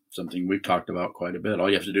 that's something we've talked about quite a bit. All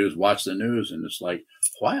you have to do is watch the news, and it's like,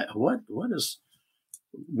 what is?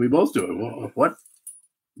 We both do it.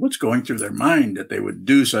 What's going through their mind that they would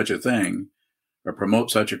do such a thing or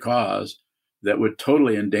promote such a cause that would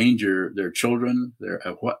totally endanger their children?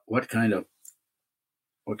 What kind of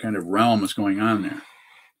realm is going on there?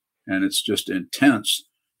 And it's just intense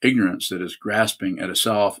ignorance that is grasping at a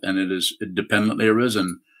self, and it is dependently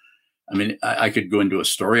arisen. I mean, I could go into a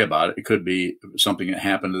story about it. It could be something that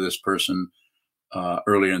happened to this person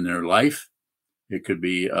early in their life. It could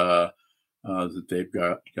be that they've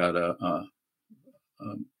got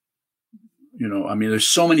I mean, there's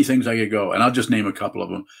so many things I could go, and I'll just name a couple of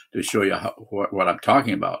them to show you what I'm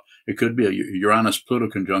talking about. It could be a Uranus-Pluto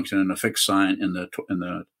conjunction and a fixed sign in the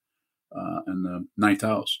ninth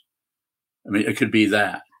house. I mean, it could be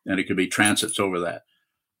that, and it could be transits over that.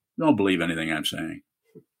 Don't believe anything I'm saying.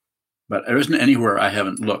 But there isn't anywhere I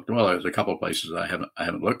haven't looked. Well, there's a couple of places I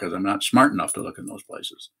haven't looked because I'm not smart enough to look in those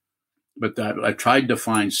places. But I tried to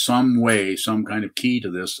find some way, some kind of key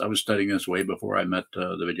to this. I was studying this way before I met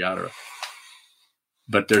the Vidyadhara.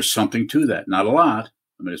 But there's something to that. Not a lot.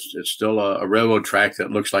 I mean, it's still a railroad track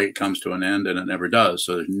that looks like it comes to an end, and it never does.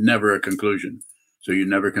 So there's never a conclusion. So you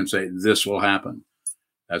never can say this will happen.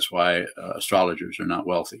 That's why astrologers are not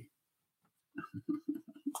wealthy.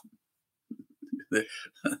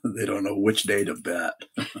 They don't know which day to bet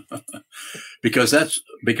because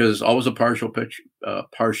it's always a partial picture.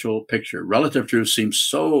 Relative truth seems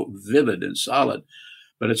so vivid and solid,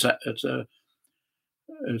 but it's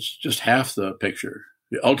just half the picture.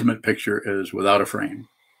 The ultimate picture is without a frame.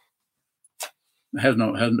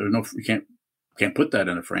 You can't put that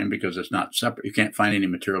in a frame because it's not separate. You can't find any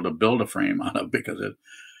material to build a frame out of because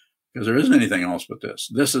there isn't anything else but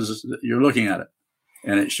this. This is, you're looking at it,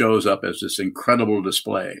 and it shows up as this incredible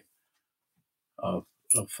display of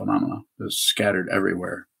phenomena that's scattered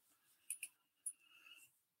everywhere.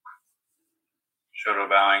 Shoto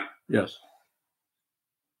bowing. Yes.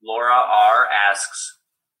 Laura R. asks,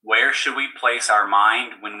 where should we place our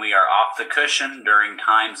mind when we are off the cushion during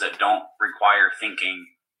times that don't require thinking?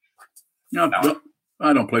 No,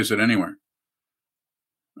 I don't place it anywhere.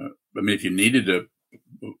 I mean, if you needed to,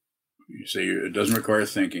 you say it doesn't require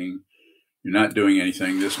thinking, you're not doing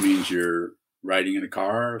anything. This means you're riding in a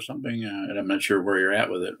car or something. And I'm not sure where you're at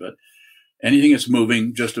with it, but anything that's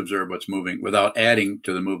moving, just observe what's moving without adding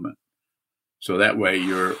to the movement. So that way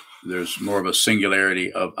there's more of a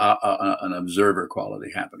singularity of an observer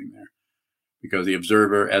quality happening there, because the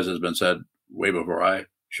observer, as has been said way before I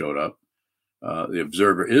showed up, the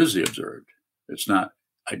observer is the observed. It's not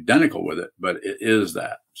identical with it, but it is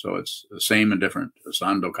that. So it's the same and different,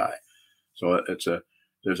 sandokai. So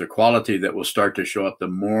there's a quality that will start to show up the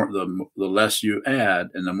less you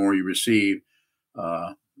add and the more you receive,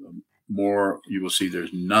 the more you will see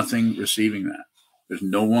there's nothing receiving that. There's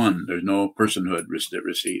no one, there's no personhood that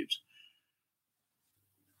receives.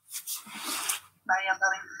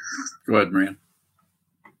 Go ahead, Maria.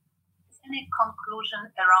 Is any conclusion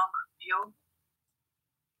a wrong view?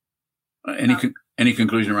 Any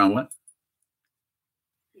conclusion around what?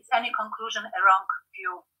 Is any conclusion a wrong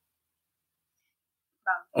view?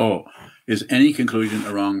 Oh, is any conclusion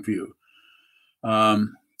a wrong view?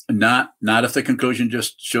 Not if the conclusion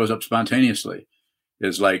just shows up spontaneously.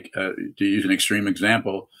 It's like, to use an extreme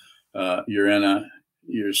example,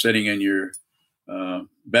 you're sitting in your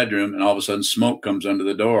bedroom, and all of a sudden smoke comes under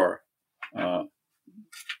the door.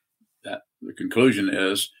 That the conclusion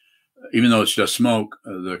is, even though it's just smoke,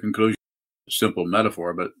 the conclusion is a simple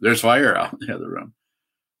metaphor, but there's fire out in the other room.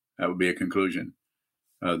 That would be a conclusion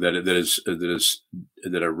that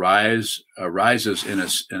arises in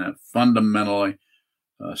a fundamentally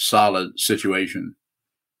solid situation.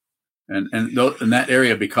 And in that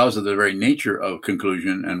area, because of the very nature of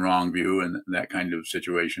conclusion and wrong view and that kind of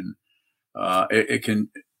situation, it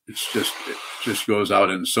just goes out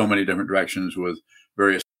in so many different directions with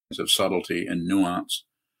various kinds of subtlety and nuance.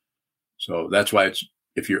 So that's why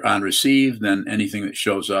if you're on receive, then anything that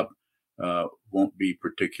shows up won't be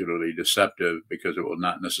particularly deceptive, because it will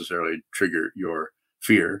not necessarily trigger your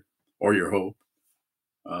fear or your hope.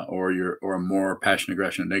 Or more passion,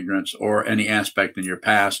 aggression, and ignorance, or any aspect in your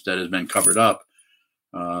past that has been covered up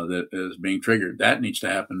that is being triggered. That needs to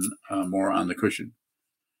happen more on the cushion.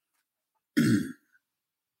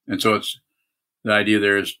 And so it's the idea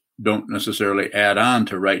there is, don't necessarily add on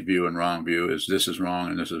to right view and wrong view. Is this is wrong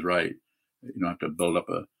and this is right. You don't have to build up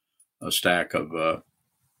a stack of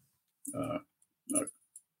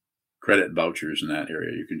credit vouchers in that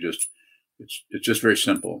area. You can just it's just very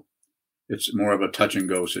simple. It's more of a touch and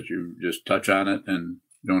go, so that you just touch on it and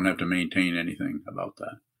don't have to maintain anything about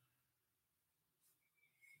that.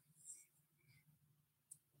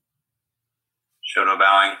 Shoto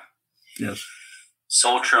bowing. Yes.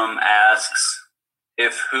 Soltrum asks,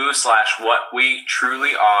 if who/what we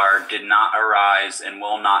truly are did not arise and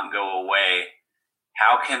will not go away,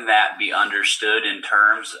 how can that be understood in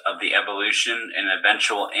terms of the evolution and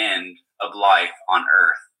eventual end of life on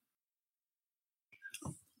Earth?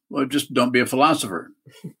 Well, just don't be a philosopher.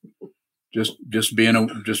 just be an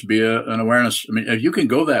awareness. I mean, if you can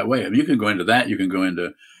go that way, you can go into that. You can go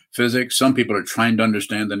into physics. Some people are trying to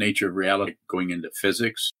understand the nature of reality, going into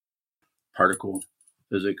physics, particle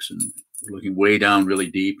physics, and looking way down really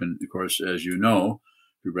deep. And of course, as you know,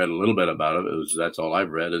 if you read a little bit about it, that's all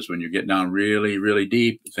I've read, is when you get down really, really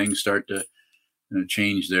deep, things start to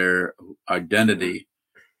change their identity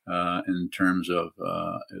in terms of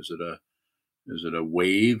is it a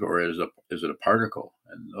wave or is it a particle?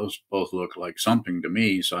 And those both look like something to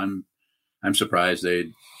me. So I'm surprised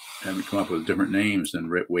they haven't come up with different names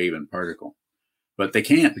than wave and particle. But they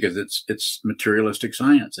can't, because it's materialistic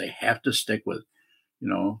science. They have to stick with,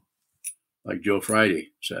 like Joe Friday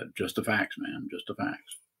said, just the facts, man, just the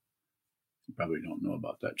facts. You probably don't know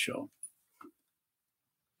about that show.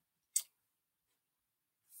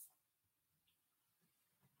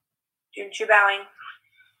 Junchu bowing.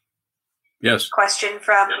 Yes. A question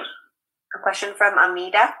from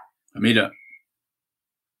Amida. Amida.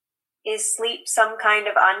 Is sleep some kind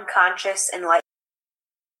of unconscious enlightenment?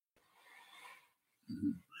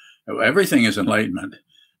 Mm-hmm. Everything is enlightenment,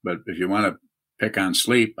 but if you want to pick on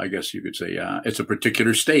sleep, I guess you could say, it's a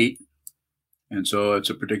particular state, and so it's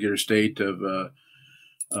a particular state of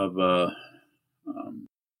the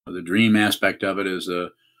dream aspect of it is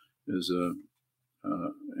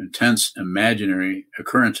intense imaginary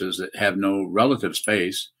occurrences that have no relative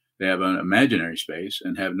space. They have an imaginary space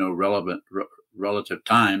and have no relative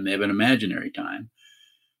time. They have an imaginary time.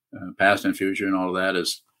 Past and future and all of that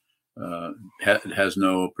is has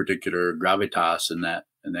no particular gravitas in that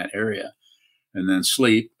area. And then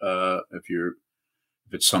sleep, if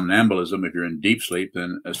it's somnambulism, if you're in deep sleep,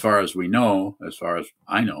 then as far as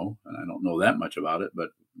I know, and I don't know that much about it, but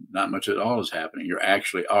not much at all is happening. You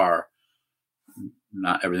actually are.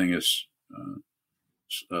 Not everything is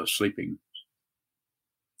sleeping.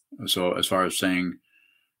 So as far as saying,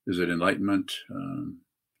 is it enlightenment?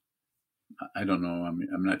 I don't know.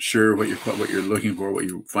 I'm not sure what you're looking for, what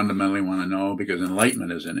you fundamentally want to know, because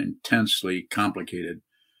enlightenment is an intensely complicated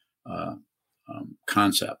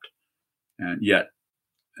concept, and yet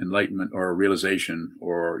enlightenment or realization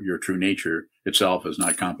or your true nature itself is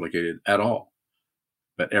not complicated at all.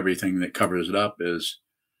 But everything that covers it up is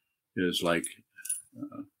like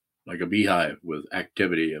a beehive with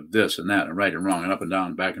activity of this and that and right and wrong and up and down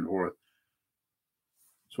and back and forth.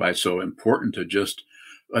 That's why it's so important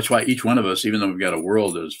that's why each one of us, even though we've got a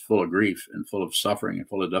world that is full of grief and full of suffering and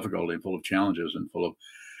full of difficulty and full of challenges and full of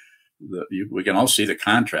we can all see the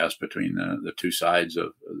contrast between the two sides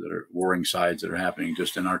that are warring sides that are happening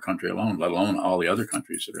just in our country alone, let alone all the other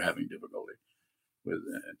countries that are having difficulty with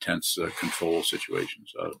intense control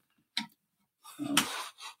situations.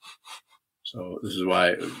 So this is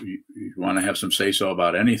why if you want to have some say-so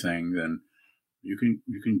about anything, then you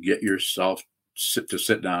can get yourself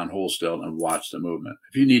sit down, hold still, and watch the movement.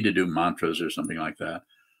 If you need to do mantras or something like that,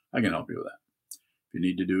 I can help you with that. If you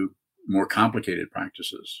need to do more complicated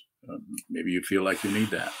practices, maybe you feel like you need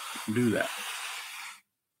that, you can do that.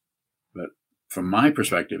 But from my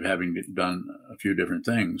perspective, having done a few different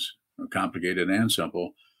things, complicated and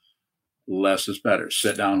simple, less is better.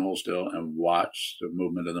 Sit down, hold still, and watch the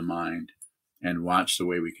movement of the mind, and watch the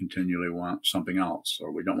way we continually want something else,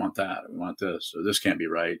 or we don't want that, or we want this, or this can't be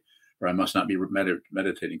right, or I must not be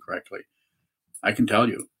meditating correctly. I can tell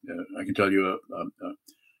you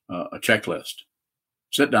a checklist.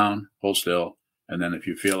 Sit down, hold still, and then if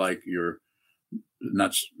you feel like you're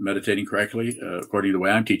not meditating correctly, according to the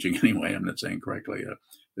way I'm teaching anyway, I'm not saying correctly,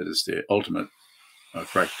 that is the ultimate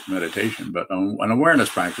correct meditation, but an awareness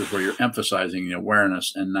practice where you're emphasizing the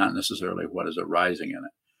awareness and not necessarily what is arising in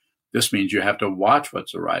it. This means you have to watch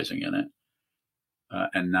what's arising in it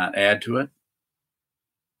and not add to it,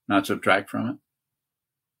 not subtract from it,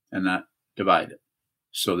 and not divide it,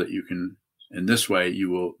 so that you can, in this way, you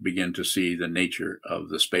will begin to see the nature of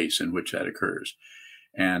the space in which that occurs.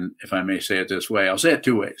 And if I may say it this way, I'll say it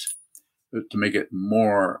two ways to make it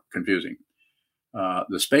more confusing.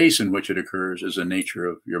 The space in which it occurs is the nature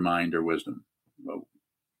of your mind or wisdom. Well,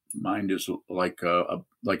 mind is like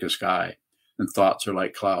a sky, and thoughts are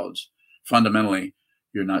like clouds. Fundamentally,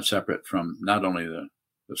 you're not separate from not only the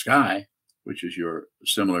sky, which is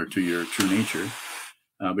similar to your true nature,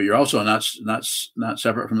 but you're also not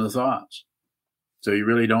separate from the thoughts. So you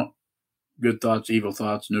really don't, good thoughts, evil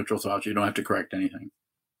thoughts, neutral thoughts, you don't have to correct anything.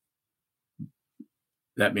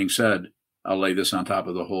 That being said, I'll lay this on top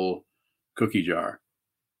of the whole cookie jar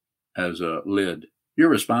as a lid. You're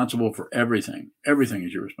responsible for everything. Everything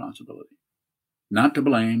is your responsibility. Not to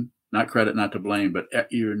blame, not credit, not to blame, but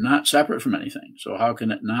you're not separate from anything. So how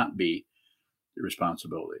can it not be your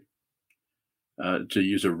responsibility? To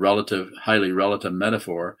use a highly relative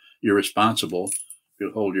metaphor, you're responsible. If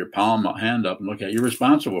you hold your hand up and look at it, you're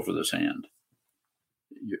responsible for this hand.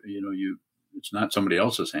 It's not somebody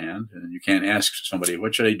else's hand, and you can't ask somebody,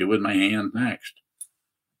 what should I do with my hand next?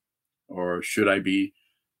 Or should I be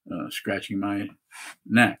scratching my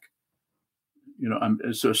neck?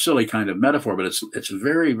 It's a silly kind of metaphor, but it's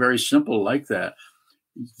very, very simple like that.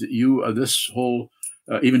 This whole,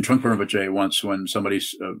 even Trungpa Rinpoche once, when somebody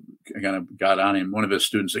kind of got on him, one of his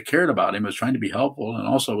students that cared about him was trying to be helpful and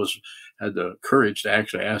also had the courage to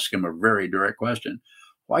actually ask him a very direct question.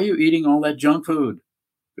 Why are you eating all that junk food?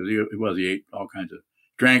 Because he ate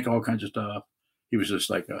drank all kinds of stuff. He was just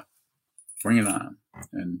like bring it on.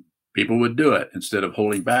 And people would do it instead of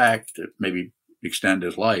holding back to maybe extend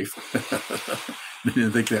his life. They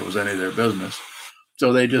didn't think that was any of their business.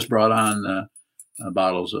 So they just brought on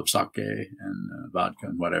bottles of sake and vodka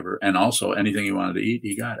and whatever. And also anything he wanted to eat,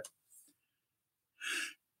 he got it.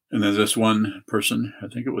 And then this one person, I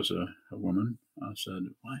think it was a woman, said,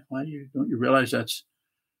 why don't you realize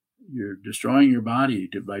you're destroying your body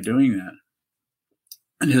by doing that?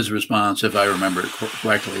 And his response, if I remember it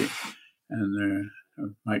correctly, and there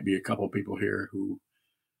might be a couple of people here who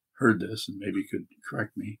heard this and maybe could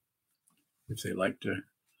correct me if they like to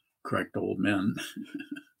correct old men.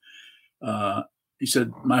 He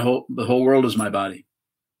said, the whole world is my body.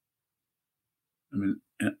 I mean,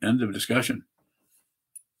 end of discussion.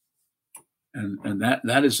 And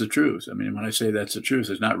that is the truth. I mean, when I say that's the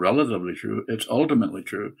truth, it's not relatively true. It's ultimately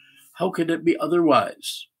true. How could it be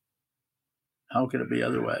otherwise? How could it be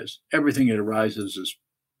otherwise? Everything that arises is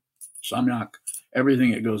samyak.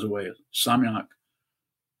 Everything that goes away is samyak.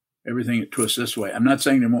 Everything that twists this way. I'm not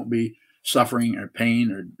saying there won't be suffering or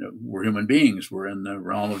pain, or we're human beings. We're in the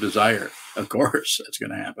realm of desire. Of course, that's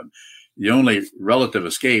going to happen. The only relative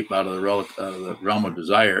escape out of the realm of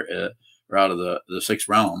desire, or out of the six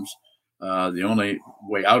realms, the only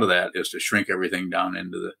way out of that is to shrink everything down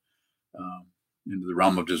into the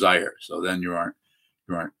realm of desire. So then you aren't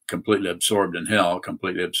completely absorbed in hell,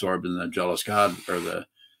 completely absorbed in the jealous God or the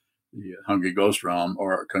hungry ghost realm,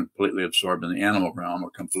 or completely absorbed in the animal realm,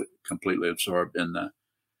 or completely absorbed in the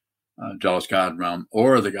jealous God realm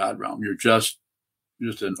or the God realm. You're just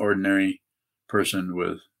an ordinary person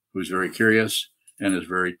who's very curious and is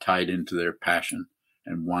very tied into their passion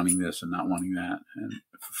and wanting this and not wanting that, and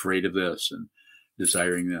afraid of this and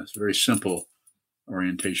desiring this. Very simple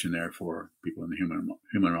orientation there for people in the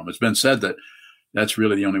human realm. It's been said that that's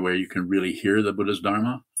really the only way you can really hear the Buddha's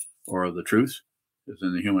Dharma or the truth is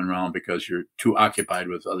in the human realm, because you're too occupied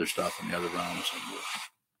with other stuff in the other realms and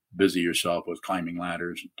busy yourself with climbing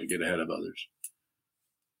ladders to get ahead of others.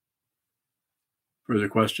 Further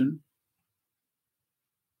question?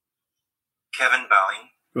 Kevin bowing.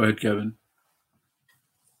 Go ahead, Kevin.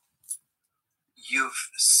 You've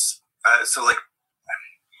So, like,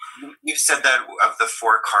 you've said that of the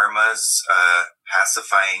 4 karmas,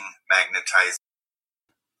 pacifying, magnetizing,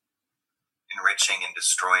 enriching, and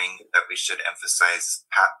destroying, that we should emphasize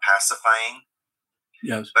pacifying.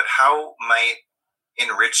 Yes. But how might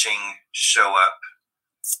enriching show up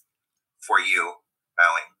for you,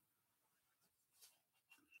 bowing?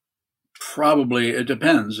 Probably it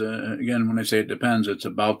depends. Again, when I say it depends, it's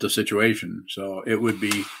about the situation. So it would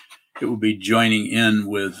be joining in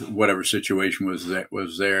with whatever situation was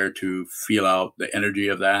there to feel out the energy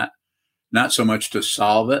of that. Not so much to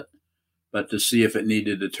solve it, but to see if it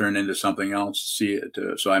needed to turn into something else. See it.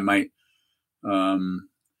 So I might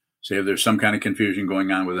say if there's some kind of confusion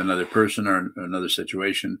going on with another person or another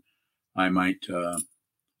situation, I might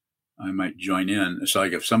join in. So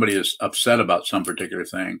like if somebody is upset about some particular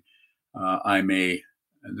thing, I may,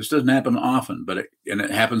 and this doesn't happen often, but it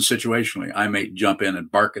happens situationally. I may jump in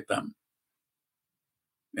and bark at them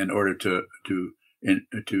in order to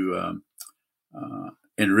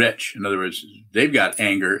enrich. In other words, they've got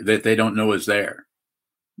anger that they don't know is there.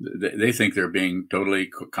 They think they're being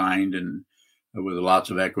totally kind and with lots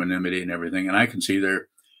of equanimity and everything. And I can see they're,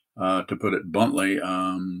 to put it bluntly,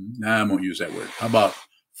 I won't use that word. How about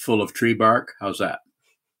full of tree bark? How's that?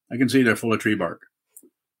 I can see they're full of tree bark.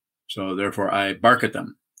 So therefore I bark at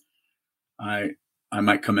them. I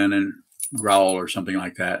might come in and growl or something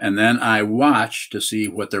like that. And then I watch to see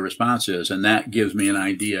what their response is. And that gives me an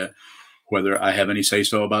idea whether I have any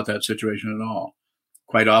say-so about that situation at all.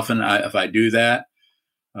 Quite often, if I do that,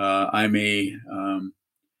 I may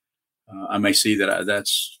see that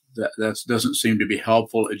that doesn't seem to be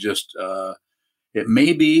helpful. It just, it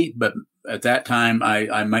may be, but at that time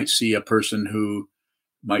I might see a person who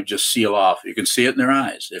might just seal off. You can see it in their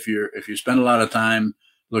eyes. If you spend a lot of time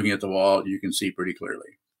looking at the wall, you can see pretty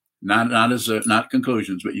clearly. Not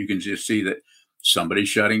conclusions, but you can just see that somebody's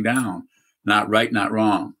shutting down. Not right, not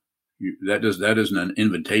wrong. That isn't an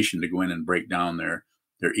invitation to go in and break down their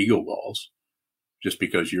ego walls just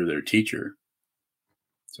because you're their teacher.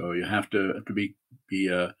 So you have to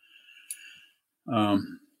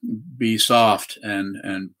be soft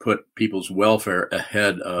and put people's welfare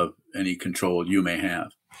ahead of any control you may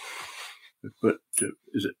have. But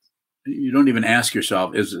you don't even ask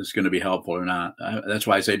yourself, is this going to be helpful or not? That's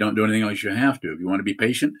why I say don't do anything unless you have to. If you want to be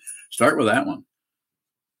patient, start with that one.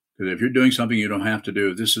 Because if you're doing something you don't have to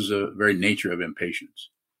do, this is a very nature of impatience,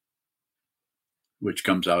 which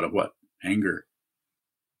comes out of what? Anger.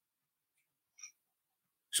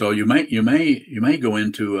 So you may go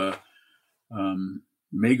into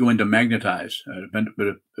magnetize, but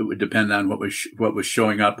it would depend on what was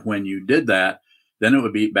showing up when you did that. Then it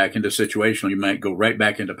would be back into situational. You might go right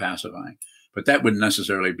back into pacifying, but that wouldn't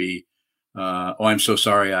necessarily be, oh, I'm so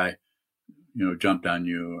sorry I, jumped on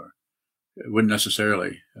you, or it wouldn't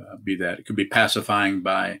necessarily be that. It could be pacifying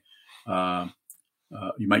by,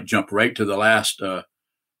 you might jump right to the last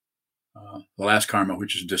karma,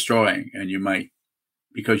 which is destroying, and you might,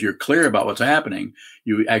 because you're clear about what's happening,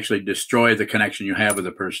 you actually destroy the connection you have with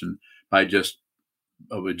the person by just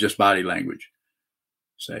body language.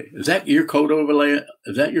 Say, is that your coat overlay?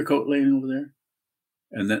 Is that your coat laying over there?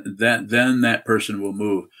 And then that person will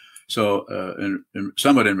move. So,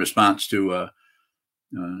 somewhat in response to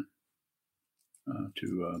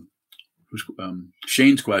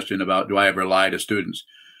Shane's question about, do I ever lie to students?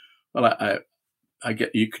 Well, I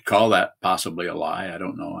get, you could call that possibly a lie. I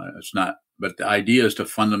don't know. It's not. But the idea is to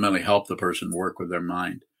fundamentally help the person work with their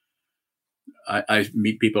mind. I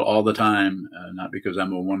meet people all the time, not because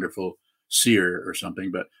I'm a wonderful seer or something,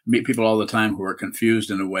 but meet people all the time who are confused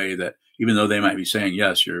in a way that even though they might be saying,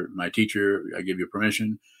 yes, you're my teacher, I give you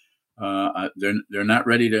permission, they're not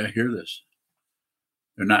ready to hear this.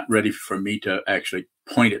 They're not ready for me to actually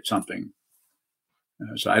point at something.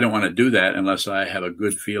 So I don't want to do that unless I have a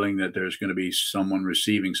good feeling that there's going to be someone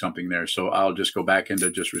receiving something there. So I'll just go back into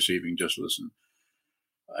just receiving, just listen.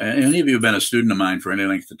 Any of you have been a student of mine for any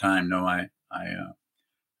length of time know I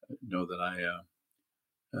know that I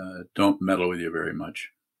don't meddle with you very much.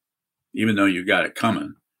 Even though you got it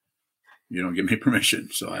coming, you don't give me permission.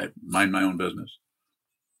 So I mind my own business.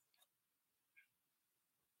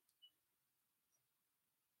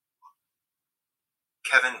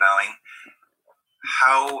 Kevin Bowing,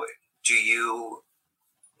 how do you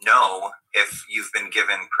know if you've been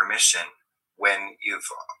given permission when you've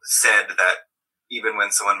said that even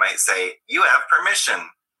when someone might say, you have permission,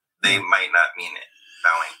 they might not mean it?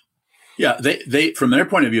 Bowing. Yeah, they from their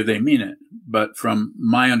point of view, they mean it. But from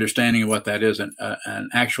my understanding of what that is, an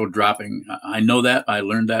actual dropping, I know that. I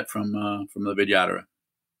learned that from the Vidyadhara.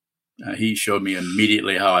 He showed me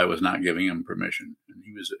immediately how I was not giving him permission. And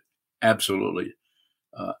he was absolutely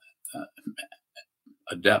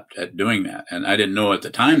adept at doing that. And I didn't know at the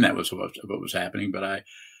time that was what was happening, but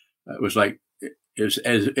it was like,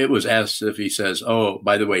 it was as if he says, "Oh,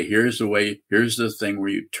 by the way, here's the thing where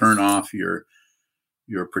you turn off your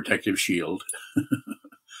protective shield."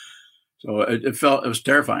 So it was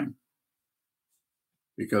terrifying,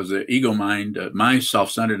 because the ego mind, my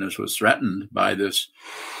self-centeredness, was threatened by this.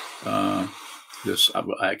 I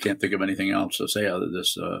can't think of anything else to say other than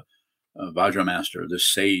this Vajramaster,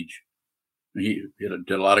 this sage. He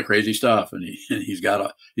did a lot of crazy stuff, and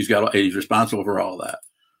he's responsible for all that.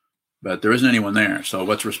 But there isn't anyone there. So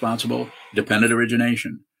what's responsible? Dependent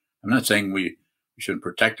origination. I'm not saying we shouldn't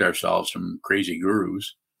protect ourselves from crazy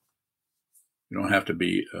gurus. You don't have to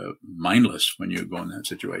be mindless when you go in that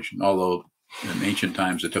situation. Although in ancient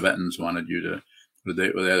times, the Tibetans wanted you to, they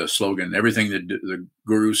had a slogan, everything that the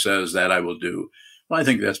guru says, that I will do. Well, I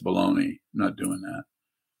think that's baloney. I'm not doing that.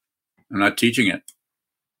 I'm not teaching it.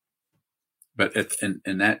 But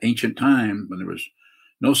in that ancient time, when there was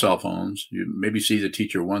no cell phones, you maybe see the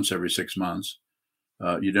teacher once every 6 months.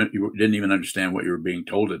 You didn't even understand what you were being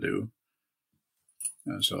told to do.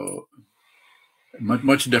 So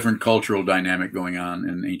much different cultural dynamic going on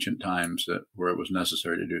in ancient times where it was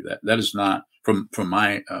necessary to do that. That is not, from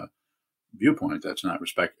my viewpoint, that's not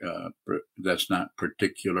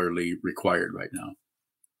particularly required right now,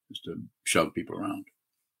 just to shove people around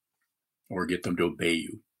or get them to obey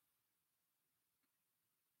you.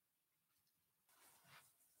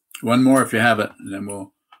 One more if you have it, and then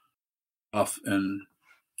we'll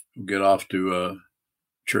get off to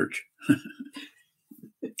church.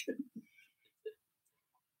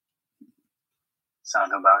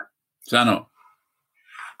 Sano.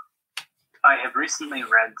 I have recently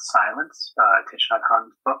read Silence, Thich Nhat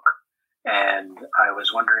Hanh's book, and I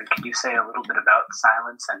was wondering, can you say a little bit about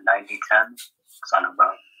Silence and 9010?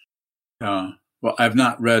 Sanoban. Well, I've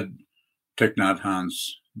not read Thich Nhat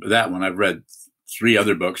Hanh's, that one. I've read 3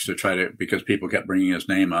 other books because people kept bringing his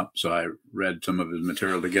name up. So I read some of his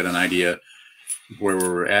material to get an idea of where we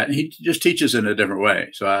were at. And he just teaches in a different way.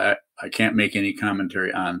 So I can't make any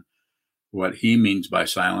commentary on what he means by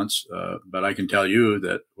silence, but I can tell you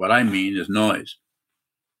that what I mean is noise.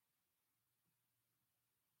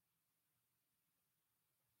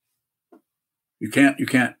 You can't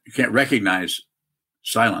recognize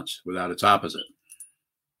silence without its opposite.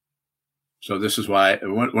 So this is why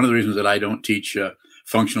one of the reasons that I don't teach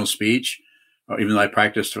functional speech, even though I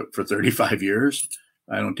practiced for 35 years,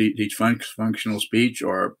 I don't teach functional speech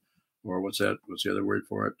or what's that? What's the other word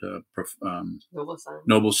for it?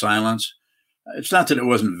 Noble silence. It's not that it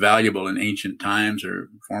wasn't valuable in ancient times or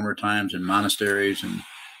former times in monasteries and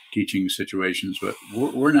teaching situations, but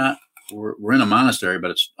we're in a monastery,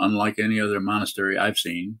 but it's unlike any other monastery I've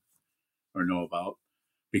seen or know about,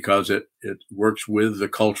 because it works with the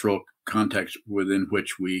cultural context within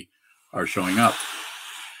which we are showing up.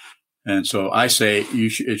 And so I say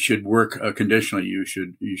it should work conditionally. You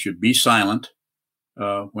should be silent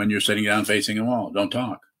when you're sitting down facing a wall. Don't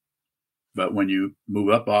talk. But when you move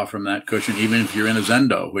up off from that cushion, even if you're in a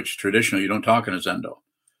zendo, which traditionally you don't talk in a zendo,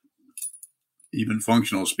 even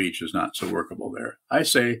functional speech is not so workable there. I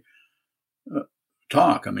say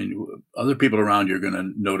talk. I mean, other people around you are going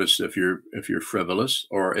to notice if you're frivolous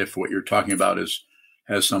or if what you're talking about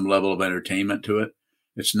has some level of entertainment to it.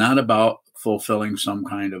 It's not about fulfilling some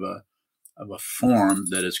kind of a form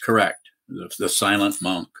that is correct. The silent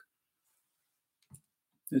monk.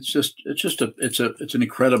 It's an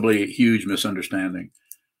incredibly huge misunderstanding.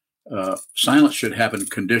 Silence should happen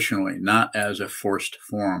conditionally, not as a forced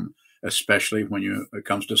form, especially when it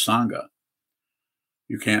comes to Sangha.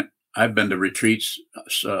 You can't. I've been to retreats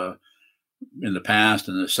in the past,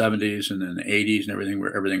 in the 70s and in the 80s and everything,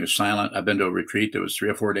 where everything was silent. I've been to a retreat that was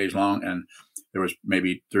 3 or 4 days long, and there was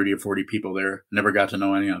maybe 30 or 40 people there. Never got to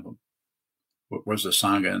know any of them. What was the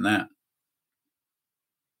Sangha in that?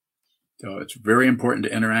 So it's very important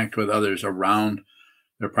to interact with others around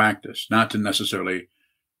their practice, not to necessarily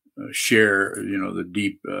share, the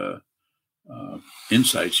deep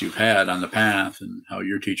insights you've had on the path and how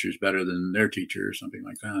your teacher is better than their teacher or something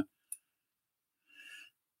like that.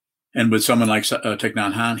 And with someone like Thich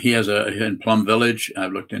Nhat Hanh, he has in Plum Village,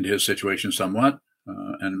 I've looked into his situation somewhat,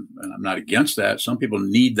 and I'm not against that. Some people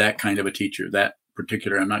need that kind of a teacher, that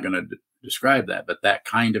particular, I'm not going to describe that, but that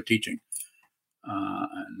kind of teaching.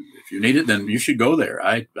 And if you need it, then you should go there.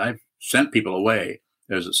 I've sent people away.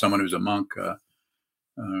 There's someone who's a monk,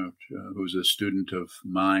 who's a student of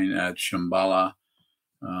mine at Shambhala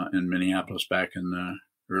in Minneapolis back in the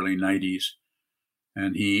early 90s.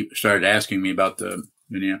 And he started asking me about the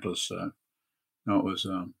Minneapolis, it was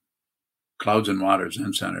Clouds and Waters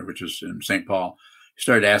Zen Center, which is in St. Paul.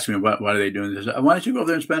 started asking me, what are they doing this? Why don't you go over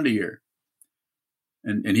there and spend a year?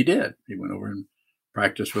 And he did. He went over and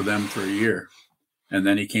practiced with them for a year. And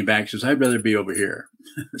then he came back and says, I'd rather be over here.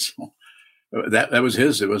 So that was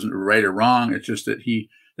his. It wasn't right or wrong. It's just that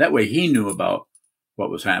that way he knew about what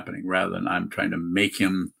was happening rather than I'm trying to make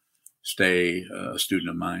him stay a student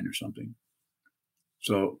of mine or something.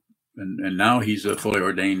 So, and now he's fully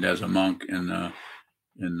ordained as a monk in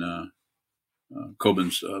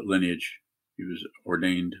Kobun's lineage. He was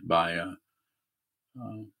ordained by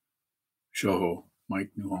Shoho,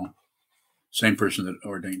 Mike Newhall, same person that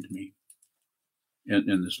ordained me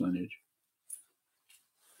in this lineage.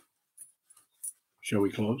 Shall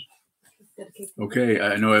we close? Okay,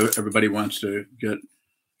 I know everybody wants to get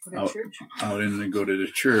out and go to the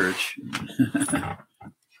church.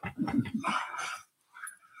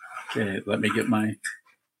 Okay, let me get my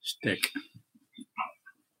stick.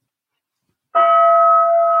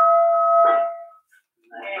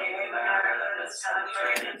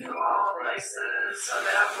 Penetrate into all places, so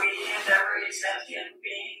that we and every sentient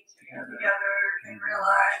being together can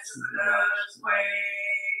realize the Buddha's way.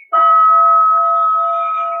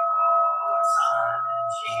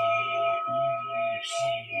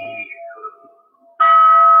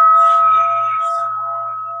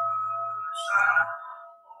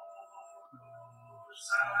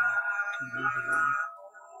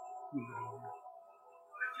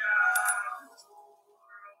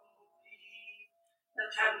 The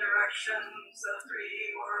 10 directions, the 3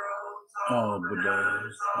 worlds, all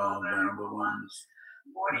Buddhas, all venerable ones,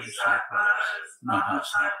 Bodhisattvas,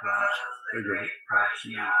 Mahasattvas, the great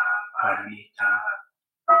Prajna, Paramita.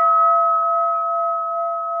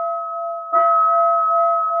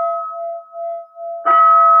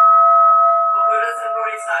 Buddhas and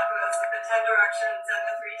Bodhisattvas of the 10 directions and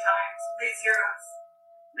the 3 times, please hear us.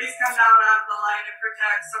 Please come down out of the light and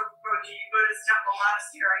protect Sokokoji Buddhist Temple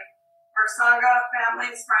Monastery, our Sangha,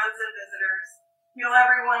 families, friends, and visitors. Heal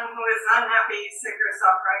everyone who is unhappy, sick, or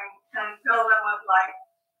suffering, and fill them with light.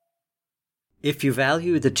 If you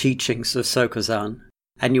value the teachings of Sokozan,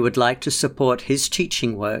 and you would like to support his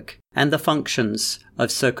teaching work and the functions of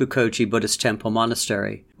Sokokoji Buddhist Temple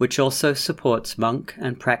Monastery, which also supports monk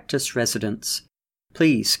and practice residents,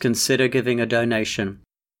 please consider giving a donation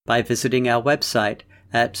by visiting our website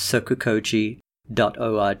at sokokoji.org.